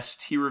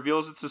test. He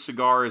reveals it's a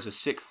cigar as a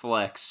sick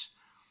flex.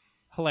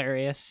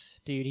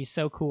 Hilarious. Dude, he's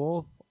so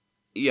cool.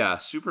 Yeah,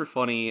 super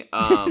funny.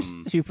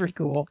 Super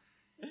cool.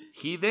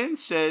 He then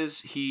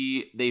says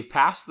they've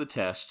passed the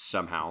test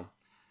somehow.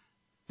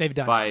 They've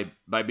done it.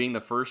 By being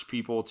the first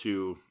people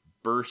to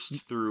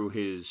burst through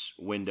his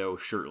window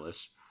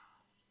shirtless.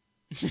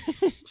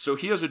 So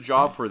he has a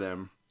job for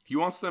them. He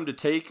wants them to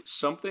take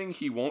something,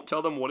 he won't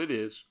tell them what it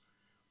is,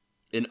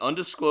 an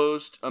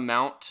undisclosed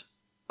amount,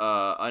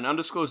 an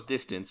undisclosed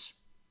distance,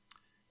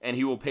 and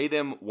he will pay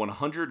them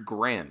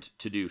 $100,000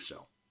 to do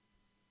so.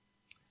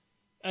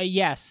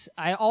 Yes,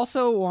 I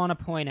also want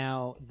to point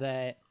out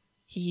that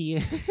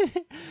he,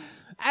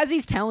 as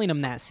he's telling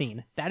him that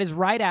scene, that is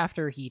right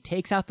after he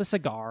takes out the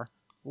cigar,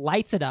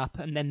 lights it up,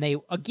 and then they,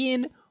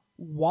 again,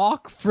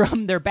 walk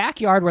from their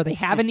backyard where they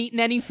haven't eaten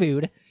any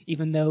food,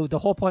 even though the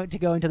whole point to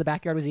go into the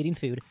backyard was eating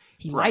food.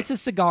 He lights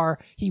his cigar,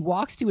 he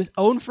walks to his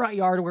own front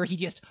yard where he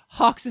just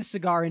hawks his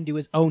cigar into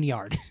his own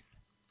yard.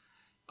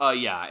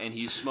 Yeah, and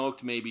he's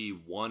smoked maybe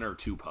 1 or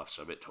 2 puffs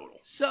of it total.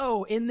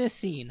 So, in this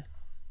scene,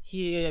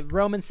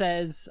 Roman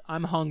says,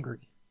 "I'm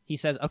hungry." He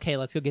says, "Okay,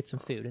 let's go get some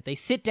food." They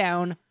sit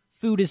down,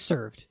 food is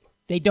served.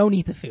 They don't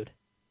eat the food.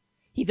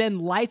 He then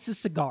lights a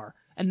cigar,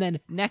 and then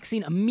next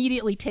scene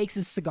immediately takes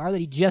his cigar that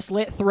he just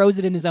lit, throws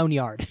it in his own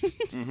yard.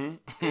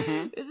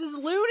 This is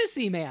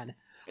lunacy, man.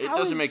 It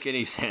doesn't make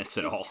any sense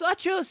at all. It's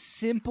such a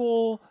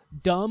simple,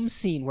 dumb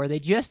scene where they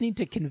just need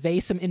to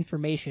convey some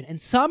information, and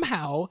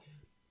somehow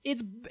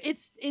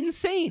it's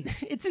insane.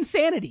 It's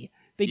insanity.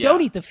 They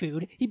don't eat the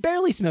food. He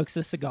barely smokes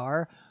the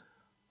cigar.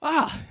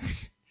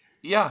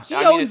 Yeah, he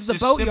owns the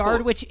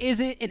boatyard, which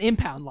isn't an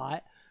impound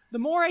lot. The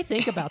more I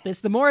think about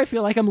this, the more I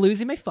feel like I'm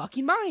losing my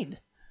fucking mind.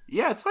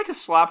 Yeah, it's like a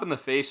slap in the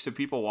face to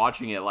people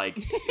watching it.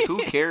 Like,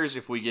 who cares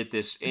if we get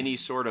any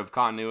sort of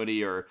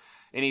continuity or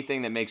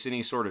anything that makes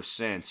any sort of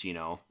sense,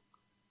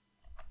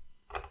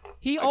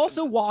 He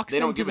also walks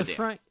them to the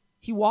front.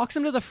 He walks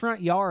him to the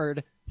front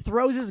yard,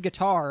 throws his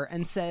guitar,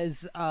 and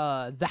says,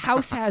 "The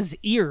house has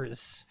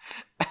ears."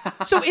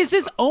 So is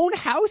his own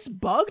house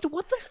bugged?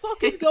 What the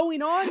fuck is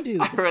going on,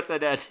 dude? I wrote that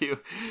down too.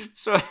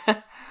 So,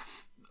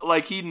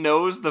 like, he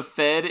knows the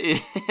Fed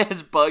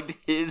has bugged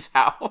his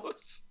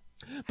house.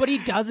 But he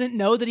doesn't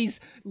know that he's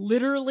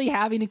literally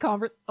having a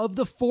conversation of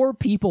the 4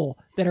 people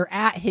that are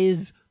at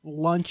his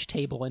lunch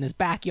table in his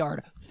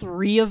backyard.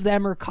 3 of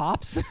them are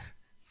cops.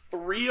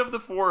 3 of the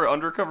 4 are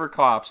undercover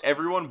cops,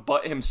 everyone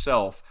but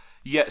himself,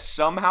 yet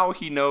somehow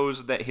he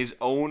knows that his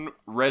own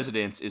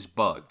residence is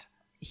bugged.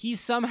 He's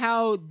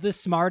somehow the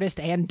smartest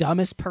and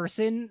dumbest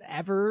person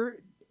ever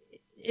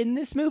in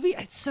this movie.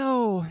 It's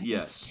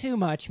too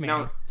much, man.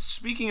 Now,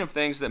 speaking of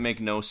things that make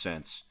no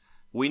sense,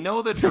 we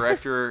know the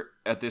director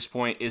at this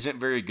point isn't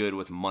very good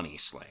with money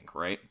slang,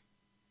 right?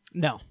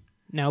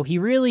 No, he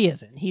really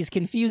isn't. He's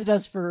confused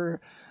us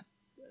for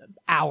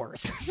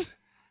hours.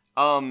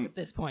 At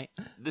this point.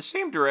 The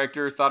same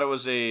director thought it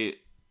was a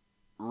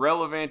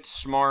relevant,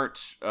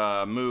 smart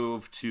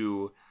move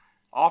to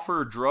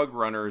offer drug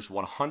runners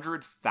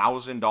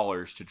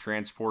 $100,000 to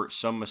transport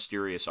some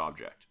mysterious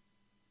object.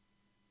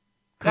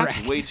 Correct.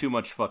 That's way too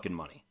much fucking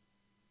money.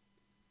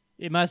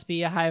 It must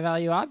be a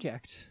high-value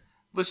object.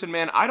 Listen,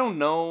 man, I don't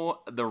know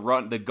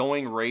the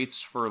going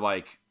rates for,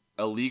 like,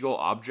 illegal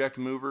object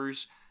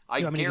movers.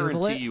 I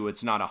guarantee you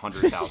it's not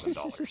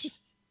 $100,000.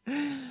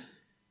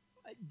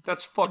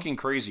 That's fucking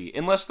crazy.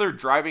 Unless they're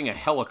driving a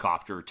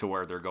helicopter to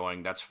where they're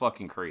going, that's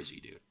fucking crazy,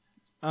 dude.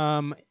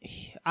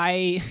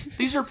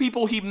 These are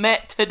people he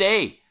met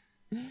today.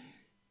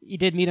 You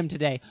did meet him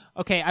today.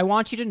 Okay, I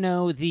want you to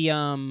know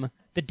the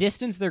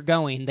distance they're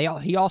going.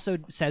 He also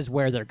says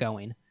where they're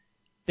going.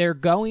 They're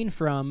going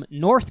from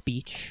North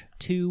Beach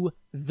to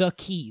the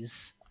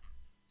Keys.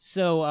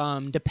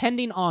 So,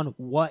 depending on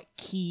what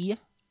key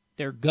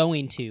they're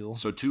going to.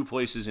 So 2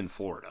 places in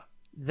Florida.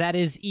 That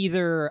is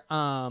either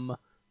a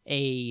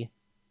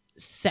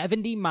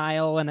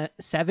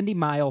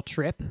 70-mile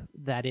trip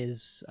that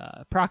is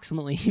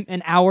approximately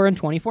an hour and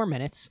 24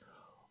 minutes,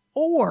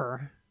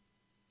 or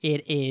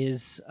it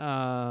is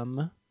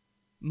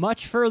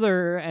much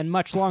further and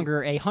much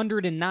longer, a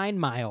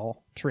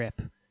 109-mile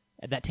trip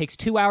that takes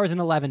 2 hours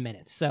and 11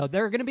 minutes. So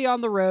they're going to be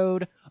on the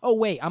road. Oh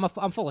wait, I'm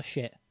full of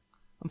shit.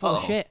 I'm full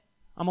of shit.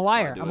 I'm a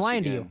liar. I'm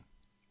lying to you.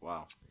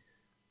 Wow.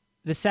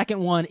 The second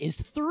one is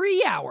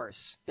 3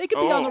 hours. They could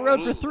be on the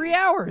road for 3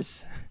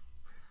 hours.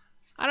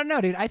 I don't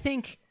know, dude. I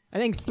think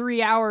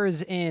 3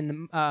 hours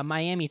in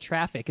Miami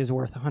traffic is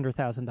worth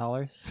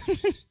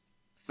 $100,000.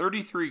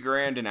 33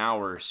 grand an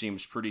hour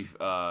seems pretty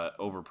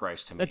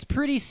overpriced to me. That's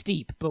pretty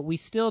steep, but we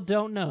still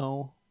don't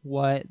know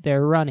what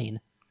they're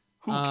running.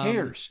 Who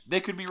cares? They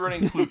could be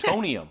running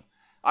plutonium.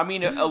 I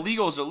mean,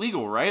 illegal is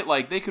illegal, right?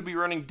 Like, they could be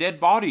running dead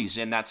bodies,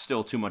 and that's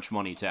still too much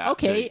money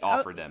to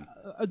offer them.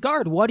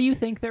 Guard, what do you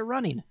think they're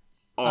running?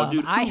 Oh,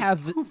 dude,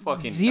 who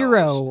fucking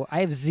zero. knows?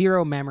 I have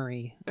zero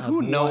memory.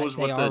 Who knows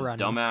what the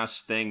running.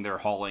 dumbass thing they're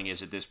hauling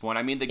is at this point?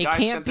 I mean, the guy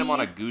sent them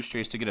on a goose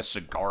chase to get a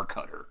cigar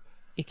cutter.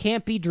 It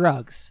can't be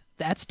drugs.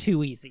 That's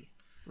too easy,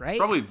 right? It's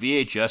probably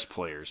VHS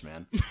players,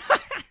 man.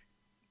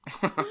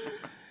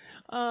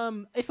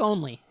 If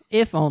only.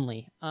 If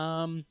only.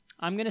 I'm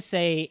gonna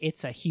say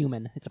it's a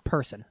human. It's a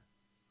person.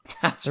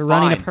 They're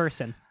running a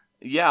person.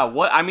 Yeah,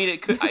 what? I mean,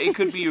 it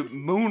could be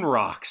moon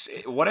rocks.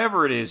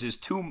 Whatever it is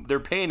too. They're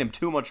paying him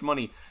too much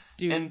money.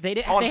 Dude, and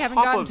they haven't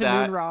gotten to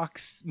moon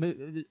rocks.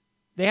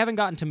 They haven't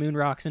gotten to moon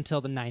rocks until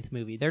the 9th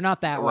movie. They're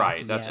not that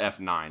right. That's yet.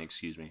 F9.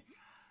 Excuse me.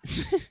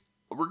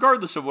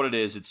 Regardless of what it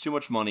is, it's too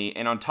much money.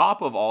 And on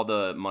top of all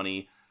the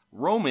money,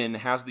 Roman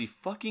has the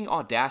fucking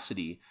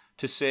audacity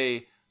to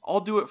say, "I'll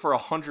do it for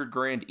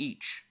 $100,000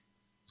 each."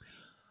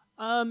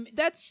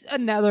 That's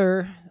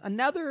another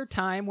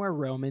time where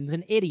Roman's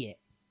an idiot.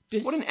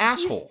 What an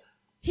asshole.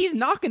 He's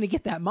not going to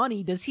get that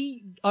money. Does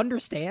he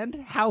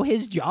understand how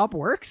his job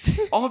works?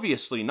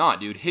 Obviously not,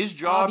 dude. His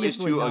job is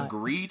to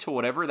agree to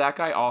whatever that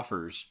guy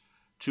offers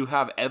to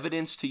have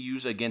evidence to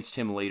use against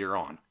him later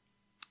on.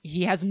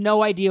 He has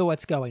no idea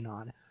what's going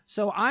on.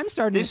 So I'm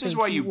starting to think this is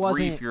why you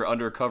brief your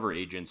undercover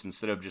agents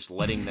instead of just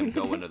letting them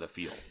go into the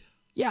field.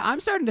 Yeah,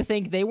 I'm starting to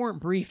think they weren't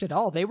briefed at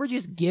all. They were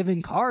just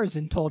given cars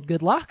and told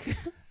good luck.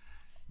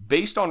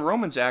 Based on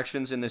Roman's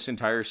actions in this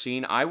entire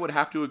scene, I would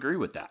have to agree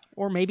with that.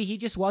 Or maybe he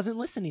just wasn't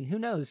listening. Who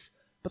knows?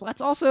 But let's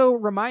also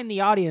remind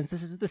the audience,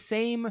 this is the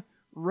same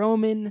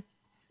Roman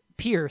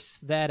Pierce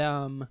that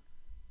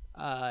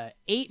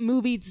 8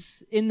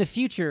 movies in the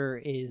future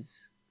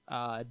is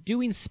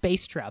doing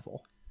space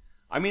travel.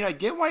 I mean, I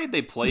get why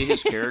they play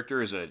his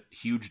character as a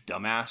huge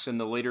dumbass in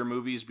the later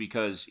movies,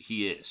 because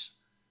he is.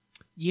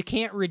 You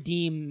can't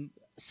redeem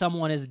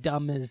someone as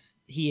dumb as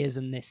he is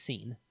in this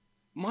scene.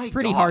 It's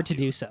pretty hard to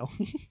do so.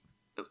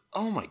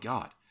 Oh my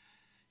god.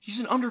 He's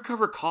an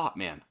undercover cop,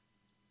 man.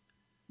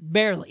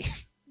 Barely.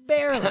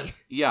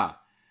 Yeah.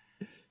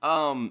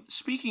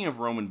 Speaking of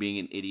Roman being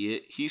an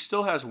idiot, he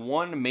still has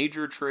one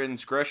major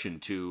transgression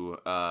to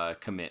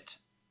commit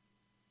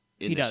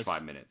in this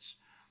 5 minutes.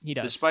 He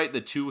does. Despite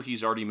the 2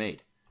 he's already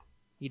made.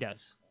 He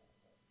does.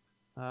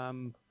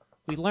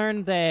 We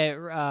learned that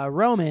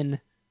Roman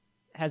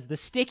has the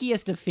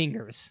stickiest of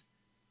fingers.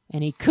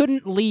 And he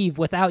couldn't leave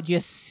without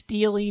just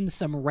stealing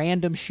some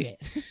random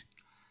shit.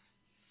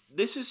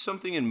 This is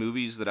something in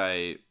movies that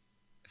I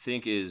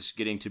think is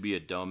getting to be a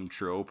dumb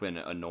trope and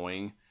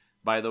annoying,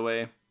 by the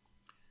way.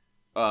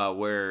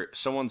 Where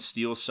someone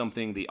steals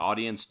something, the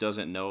audience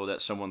doesn't know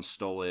that someone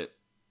stole it.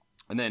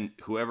 And then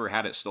whoever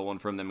had it stolen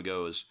from them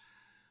goes,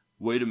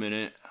 wait a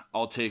minute,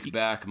 I'll take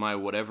back my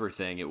whatever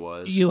thing it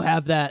was. You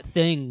have that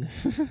thing.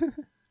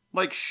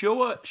 Like,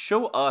 show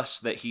us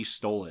that he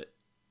stole it,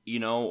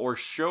 or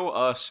show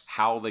us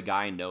how the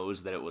guy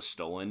knows that it was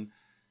stolen.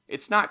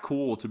 It's not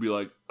cool to be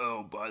like,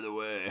 oh, by the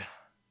way,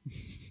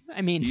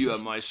 I mean, you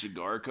have my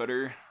cigar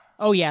cutter.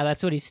 Oh yeah,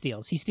 that's what he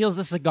steals. He steals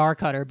the cigar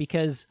cutter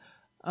because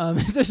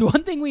if there's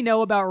one thing we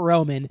know about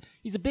Roman,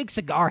 he's a big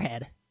cigar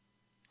head.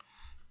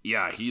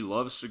 Yeah, he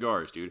loves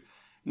cigars, dude.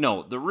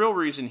 No, the real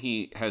reason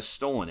he has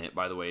stolen it,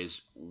 by the way,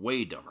 is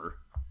way dumber.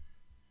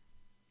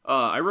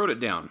 I wrote it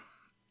down.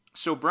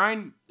 So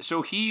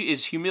he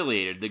is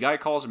humiliated. The guy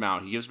calls him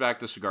out. He gives back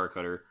the cigar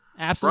cutter.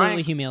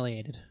 Absolutely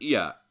humiliated.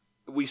 Yeah.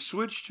 We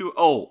switch to...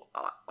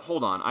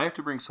 hold on. I have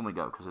to bring something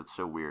up because it's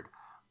so weird.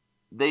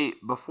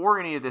 Before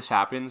any of this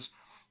happens,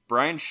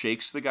 Brian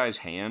shakes the guy's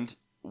hand.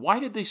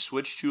 Why did they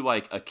switch to,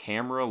 like, a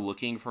camera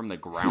looking from the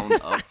ground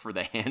up for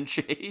the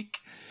handshake?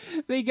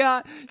 They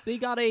got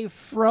a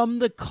from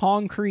the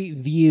concrete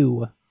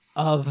view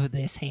of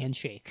this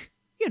handshake.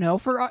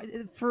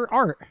 For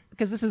art.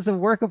 Because this is a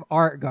work of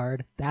art,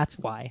 Gard. That's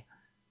why.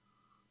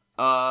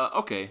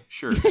 Okay,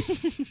 sure.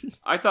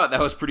 I thought that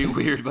was pretty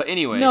weird, but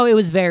anyway. No, it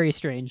was very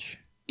strange.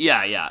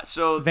 Yeah,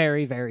 so...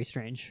 Very, very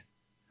strange.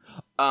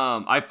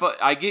 I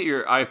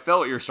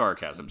felt your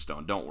sarcasm,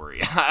 Stone. Don't worry.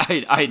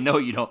 I know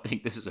you don't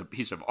think this is a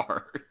piece of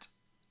art.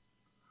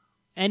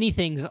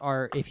 Anything's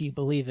art if you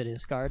believe it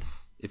is, Gard.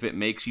 If it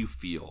makes you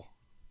feel.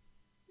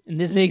 And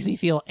this makes me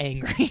feel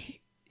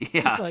angry.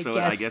 Yeah,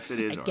 I guess it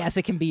is art. I guess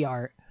it can be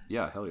art.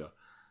 Yeah, hell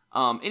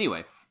yeah.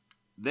 Anyway,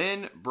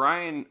 then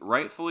Brian,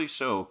 rightfully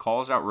so,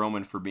 calls out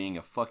Roman for being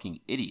a fucking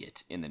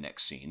idiot in the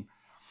next scene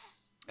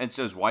and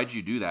says, why'd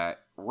you do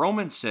that?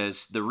 Roman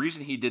says the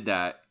reason he did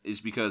that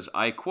is because,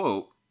 I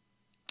quote,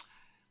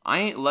 I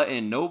ain't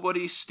letting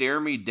nobody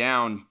stare me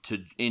down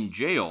in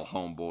jail,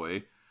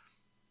 homeboy.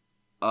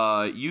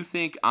 You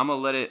think I'm gonna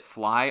let it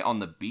fly on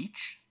the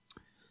beach?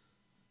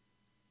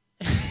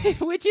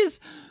 Which is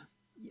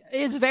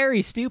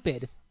very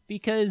stupid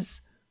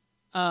because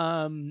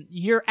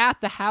you're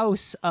at the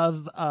house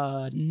of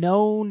a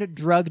known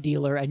drug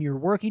dealer and you're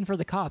working for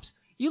the cops.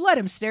 You let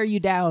him stare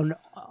you down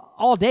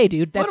all day,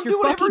 dude. That's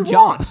your fucking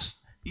job. Wants.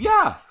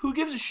 Yeah, who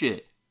gives a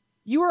shit?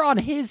 You were at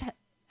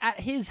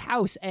his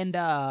house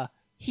and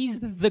he's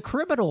the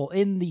criminal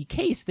in the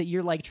case that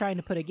you're like trying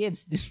to put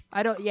against.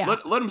 I don't. Yeah.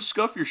 Let him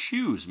scuff your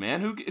shoes,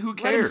 man. Who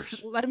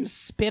cares? Let him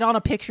spit on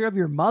a picture of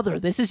your mother.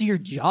 This is your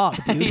job,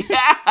 dude.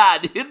 Yeah,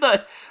 dude.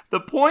 The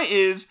point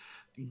is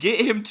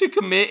get him to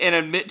commit and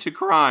admit to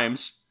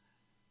crimes,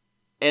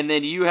 and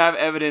then you have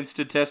evidence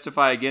to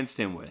testify against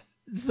him with.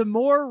 The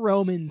more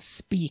Roman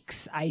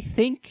speaks, I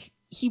think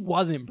he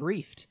wasn't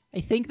briefed. I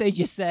think they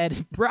just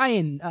said,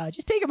 Brian,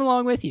 just take him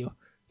along with you.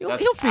 He'll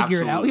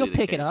figure it out. He'll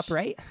pick it up,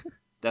 right?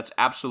 That's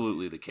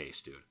absolutely the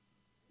case, dude.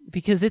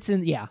 Because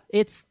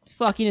it's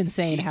fucking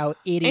insane how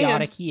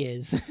idiotic he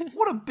is.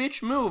 What a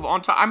bitch move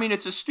on top. I mean,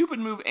 it's a stupid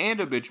move and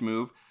a bitch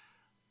move.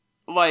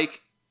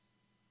 Like,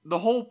 the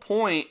whole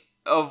point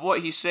of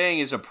what he's saying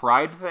is a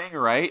pride thing,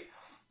 right?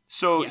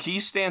 So He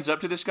stands up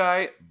to this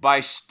guy by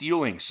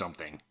stealing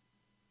something.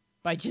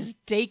 By just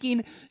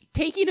taking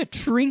a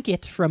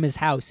trinket from his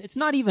house. It's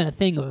not even a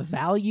thing of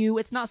value.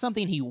 It's not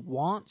something he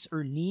wants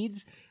or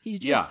needs.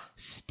 He's just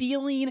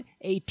stealing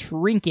a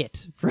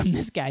trinket from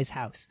this guy's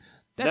house.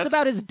 That's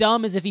about as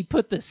dumb as if he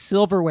put the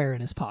silverware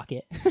in his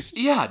pocket.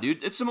 Yeah,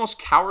 dude. It's the most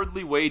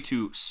cowardly way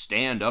to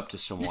stand up to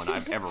someone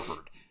I've ever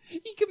heard.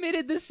 He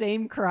committed the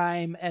same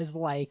crime as,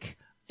 like,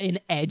 an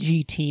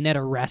edgy teen at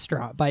a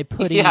restaurant by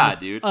putting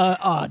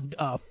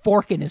a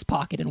fork in his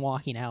pocket and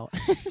walking out.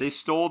 They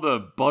stole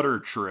the butter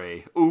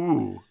tray.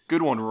 Ooh,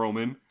 good one,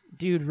 Roman.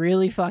 Dude,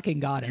 really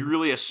fucking got him. You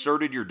really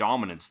asserted your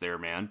dominance there,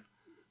 man.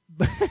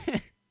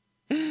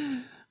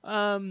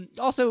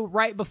 Also,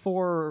 right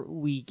before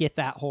we get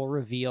that whole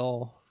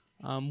reveal,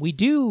 we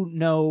do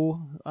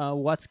know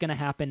what's going to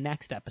happen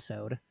next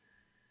episode.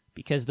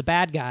 Because the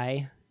bad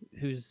guy,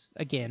 who's,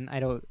 again,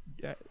 I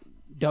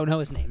don't know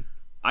his name.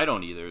 I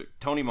don't either.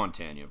 Tony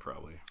Montana,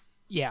 probably.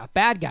 Yeah,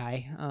 bad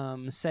guy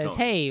says,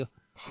 hey,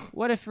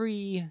 what if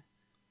we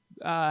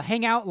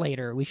hang out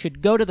later? We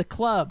should go to the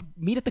club.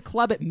 Meet at the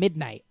club at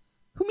midnight.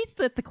 Who meets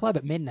at the club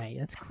at midnight?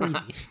 That's crazy.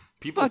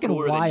 People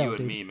cooler than you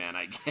and me, man,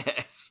 I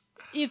guess.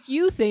 If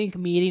you think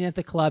meeting at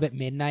the club at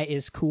midnight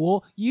is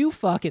cool, you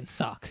fucking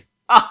suck.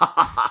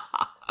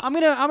 I'm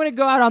gonna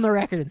go out on the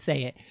record and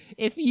say it.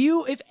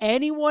 If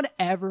anyone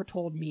ever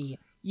told me,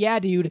 yeah,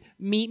 dude,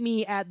 meet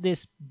me at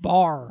this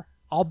bar,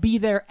 I'll be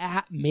there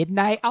at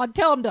midnight, I'd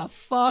tell him to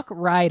fuck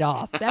right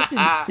off. That's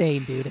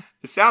insane, dude.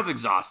 It sounds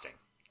exhausting.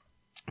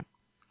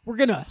 We're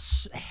gonna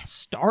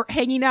start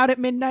hanging out at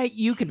midnight?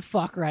 You can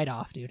fuck right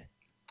off, dude.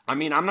 I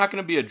mean, I'm not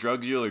gonna be a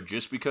drug dealer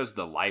just because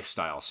the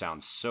lifestyle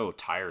sounds so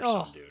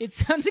tiresome, dude. It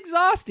sounds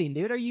exhausting,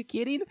 dude. Are you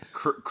kidding?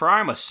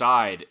 Crime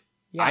aside,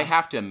 I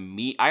have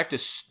to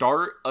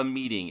start a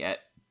meeting at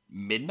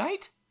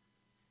midnight?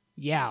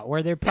 Yeah,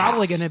 where they're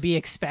probably going to be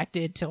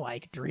expected to,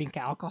 like, drink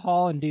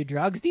alcohol and do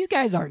drugs. These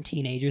guys aren't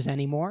teenagers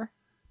anymore.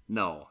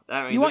 No.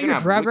 I mean, You they're want going your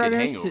to drug have wicked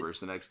runners hangovers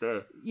the next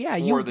day. Yeah,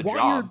 for the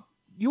job.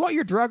 You want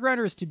your drug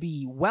runners to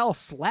be well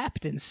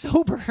slept and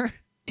sober.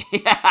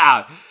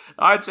 Yeah.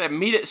 I'd say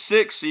meet at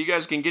 6 so you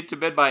guys can get to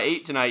bed by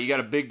 8 tonight. You got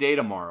a big day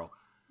tomorrow.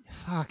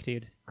 Fuck,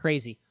 dude.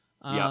 Crazy.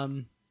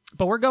 Yep.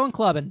 But we're going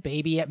clubbing,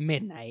 baby, at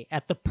midnight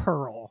at the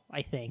Pearl,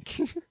 I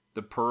think.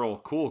 The Pearl.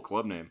 Cool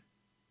club name.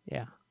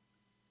 Yeah.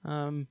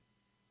 And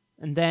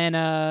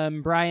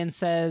then Brian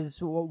says,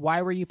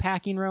 why were you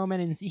packing, Roman?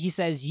 And he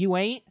says, you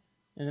ain't.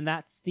 And then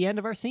that's the end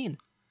of our scene.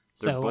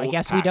 They're So both I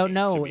guess packing, we don't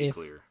know to be if...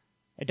 clear.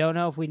 I don't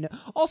know if we know.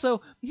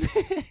 Also,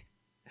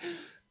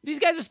 these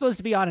guys are supposed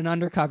to be on an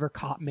undercover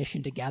cop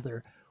mission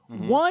together.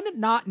 Mm-hmm. One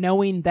not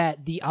knowing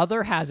that the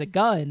other has a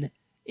gun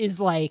is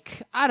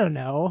like, I don't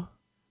know,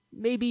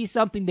 maybe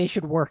something they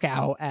should work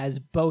out as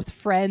both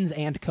friends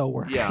and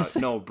coworkers. Yeah,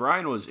 no,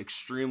 Brian was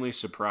extremely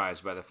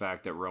surprised by the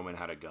fact that Roman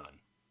had a gun.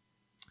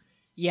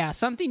 Yeah,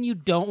 something you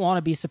don't want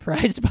to be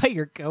surprised by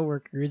your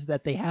coworkers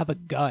that they have a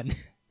gun.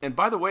 And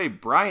by the way,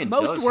 Brian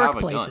Most does have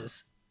a gun,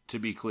 workplaces. to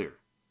be clear.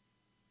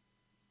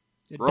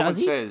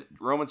 Does he?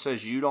 Roman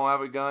says, you don't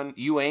have a gun?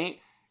 You ain't?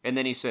 And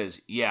then he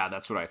says, yeah,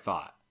 that's what I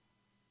thought.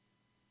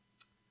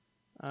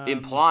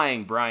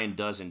 Implying Brian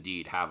does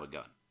indeed have a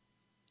gun.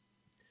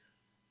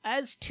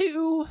 As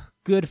two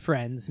good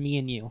friends, me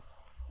and you,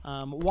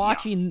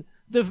 watching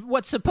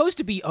what's supposed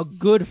to be a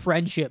good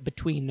friendship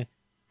between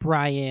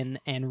Brian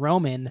and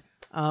Roman,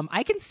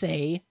 I can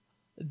say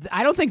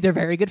I don't think they're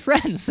very good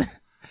friends.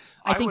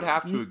 I would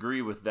have to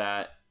agree with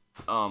that.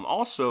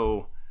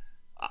 Also,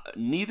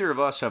 neither of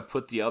us have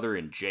put the other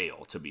in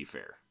jail, to be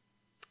fair.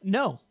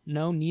 No,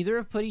 neither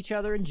have put each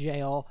other in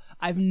jail.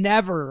 I've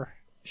never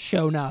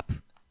shown up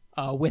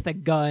with a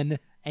gun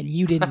and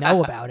you didn't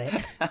know about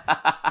it.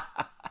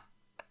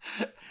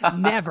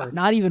 Never,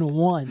 not even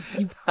once.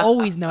 You've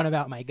always known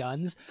about my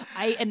guns.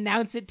 I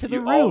announce it to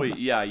the room.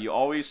 You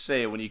always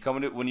say when you come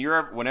into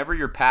whenever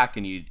you're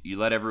packing, you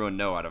let everyone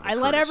know out of. I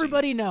let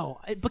everybody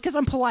know because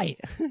I'm polite.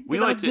 We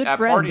like to at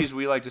parties.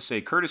 We like to say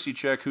courtesy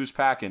check. Who's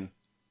packing?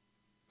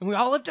 And we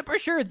all lift up our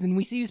shirts and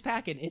we see who's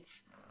packing.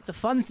 It's a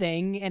fun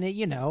thing, and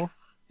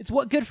it's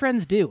what good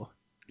friends do.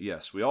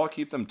 Yes, we all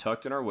keep them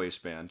tucked in our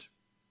waistband.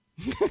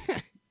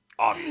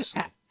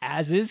 Obviously,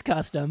 as is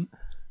custom.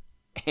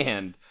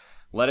 And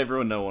let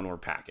everyone know when we're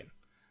packing.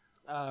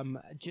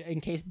 In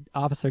case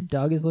Officer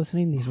Doug is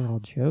listening, these were all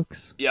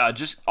jokes. Yeah,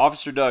 just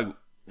Officer Doug,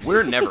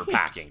 we're never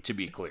packing, to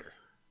be clear.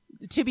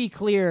 To be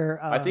clear,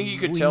 I think you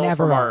could tell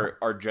from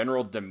our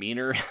general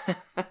demeanor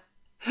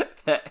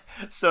that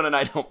Stone and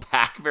I don't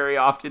pack very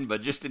often,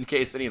 but just in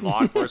case any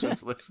law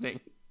enforcement's listening,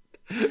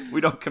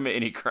 we don't commit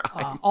any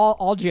crime.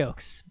 All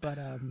jokes, but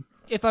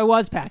if I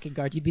was packing,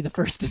 Guard, you'd be the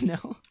first to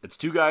know. It's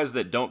two guys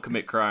that don't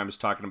commit crimes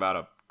talking about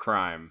a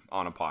crime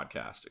on a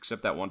podcast,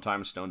 except that one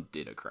time Stone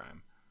did a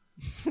crime.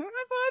 I've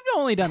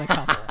only done a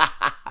couple.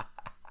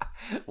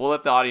 We'll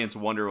let the audience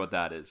wonder what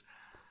that is.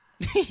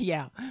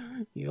 Yeah,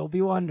 you'll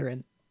be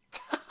wondering.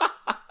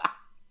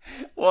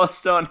 Well,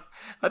 Stone,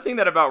 I think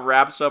that about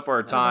wraps up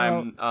our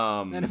time.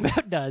 That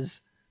about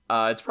does.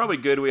 It's probably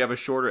good we have a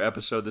shorter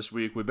episode this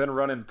week. We've been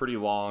running pretty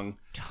long.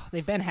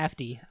 They've been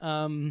hefty.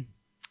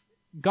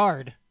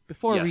 Guard,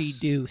 before we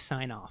do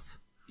sign off.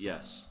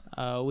 Yes.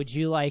 Would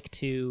you like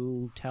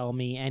to tell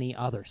me any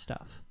other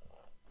stuff?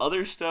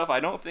 Other stuff? I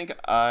don't think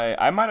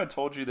I might have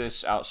told you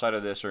this outside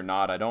of this or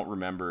not. I don't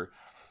remember.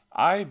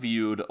 I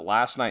viewed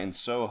Last Night in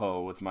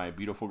Soho with my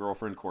beautiful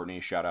girlfriend, Courtney.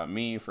 Shout out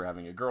me for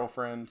having a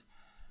girlfriend.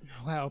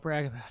 Wow,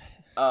 brag about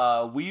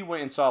it. We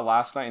went and saw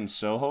Last Night in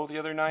Soho the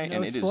other night. No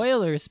and it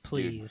spoilers,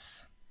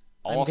 please.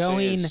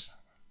 Dude,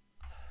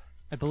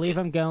 I believe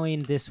I'm going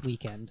this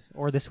weekend,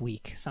 or this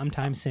week,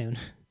 sometime soon.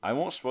 I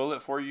won't spoil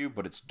it for you,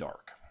 but it's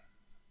dark.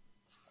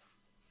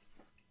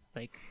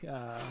 Like,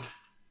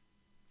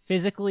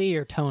 physically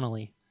or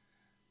tonally?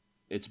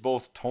 It's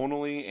both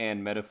tonally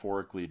and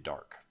metaphorically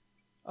dark.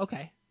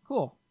 Okay,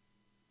 cool.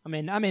 I'm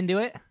into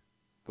it.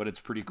 But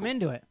it's pretty cool. I'm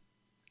into it.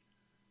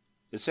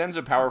 It sends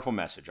a powerful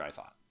message, I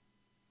thought.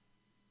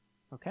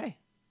 Okay.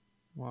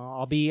 Well,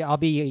 I'll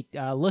be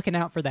looking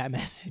out for that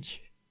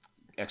message.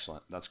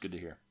 Excellent. That's good to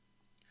hear.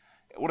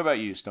 What about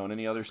you, Stone?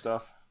 Any other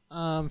stuff?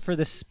 For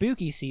the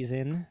spooky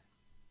season,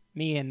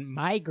 me and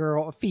my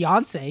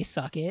fiance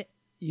suck it.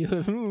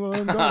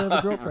 I'm gonna have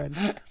a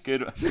girlfriend.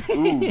 Good.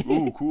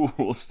 Ooh,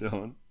 cool,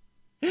 Stone.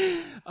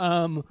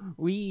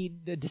 We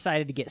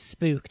decided to get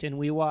spooked, and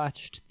we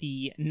watched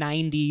the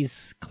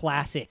 90s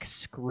classic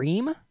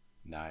Scream.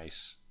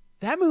 Nice.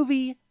 That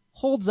movie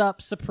holds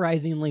up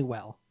surprisingly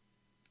well.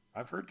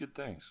 I've heard good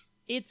things.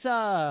 It's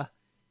a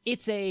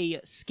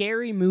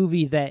scary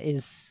movie that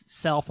is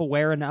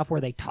self-aware enough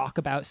where they talk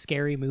about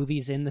scary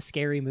movies in the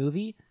scary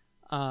movie.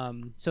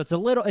 So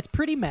it's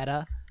pretty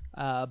meta,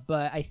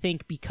 but I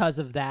think because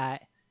of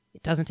that,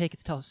 it doesn't take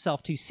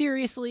itself too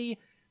seriously.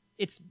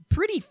 It's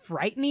pretty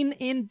frightening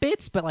in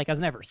bits, but I was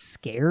never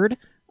scared.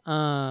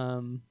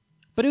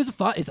 But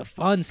it's a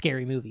fun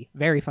scary movie.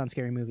 Very fun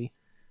scary movie.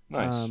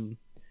 Nice.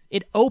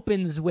 It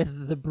opens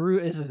with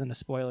this isn't a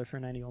spoiler for a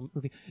 90-year-old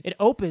movie. It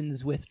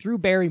opens with Drew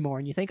Barrymore,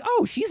 and you think,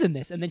 oh, she's in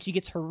this, and then she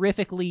gets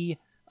horrifically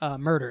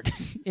murdered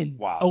in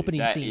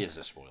opening dude, scene. That is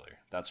a spoiler.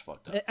 That's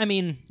fucked up. I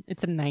mean,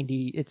 it's a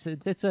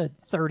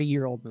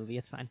 30-year-old movie.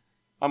 It's fine.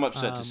 I'm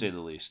upset to say the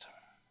least.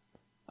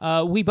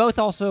 We both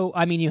also,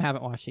 I mean, you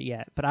haven't watched it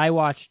yet, but I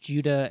watched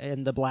Judah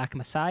and the Black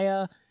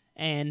Messiah,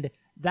 and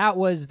that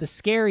was the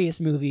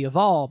scariest movie of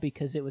all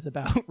because it was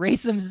about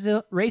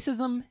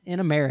racism in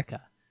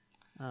America.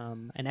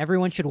 And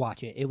everyone should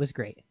watch it. It was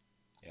great.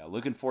 Yeah,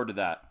 looking forward to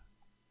that.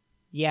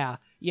 Yeah.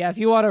 If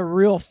you want a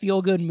real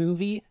feel-good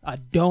movie,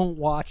 don't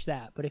watch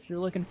that. But if you're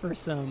looking for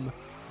some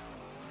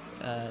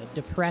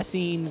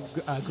depressing,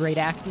 great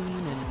acting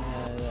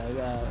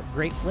and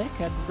great flick,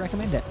 I'd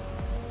recommend it.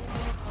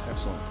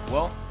 Excellent.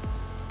 Well,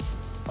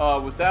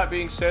 with that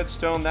being said,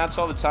 Stone, that's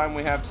all the time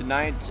we have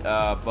tonight.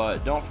 But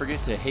don't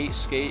forget to hate,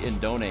 skate,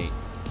 and donate.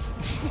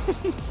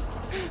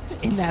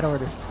 In that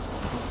order.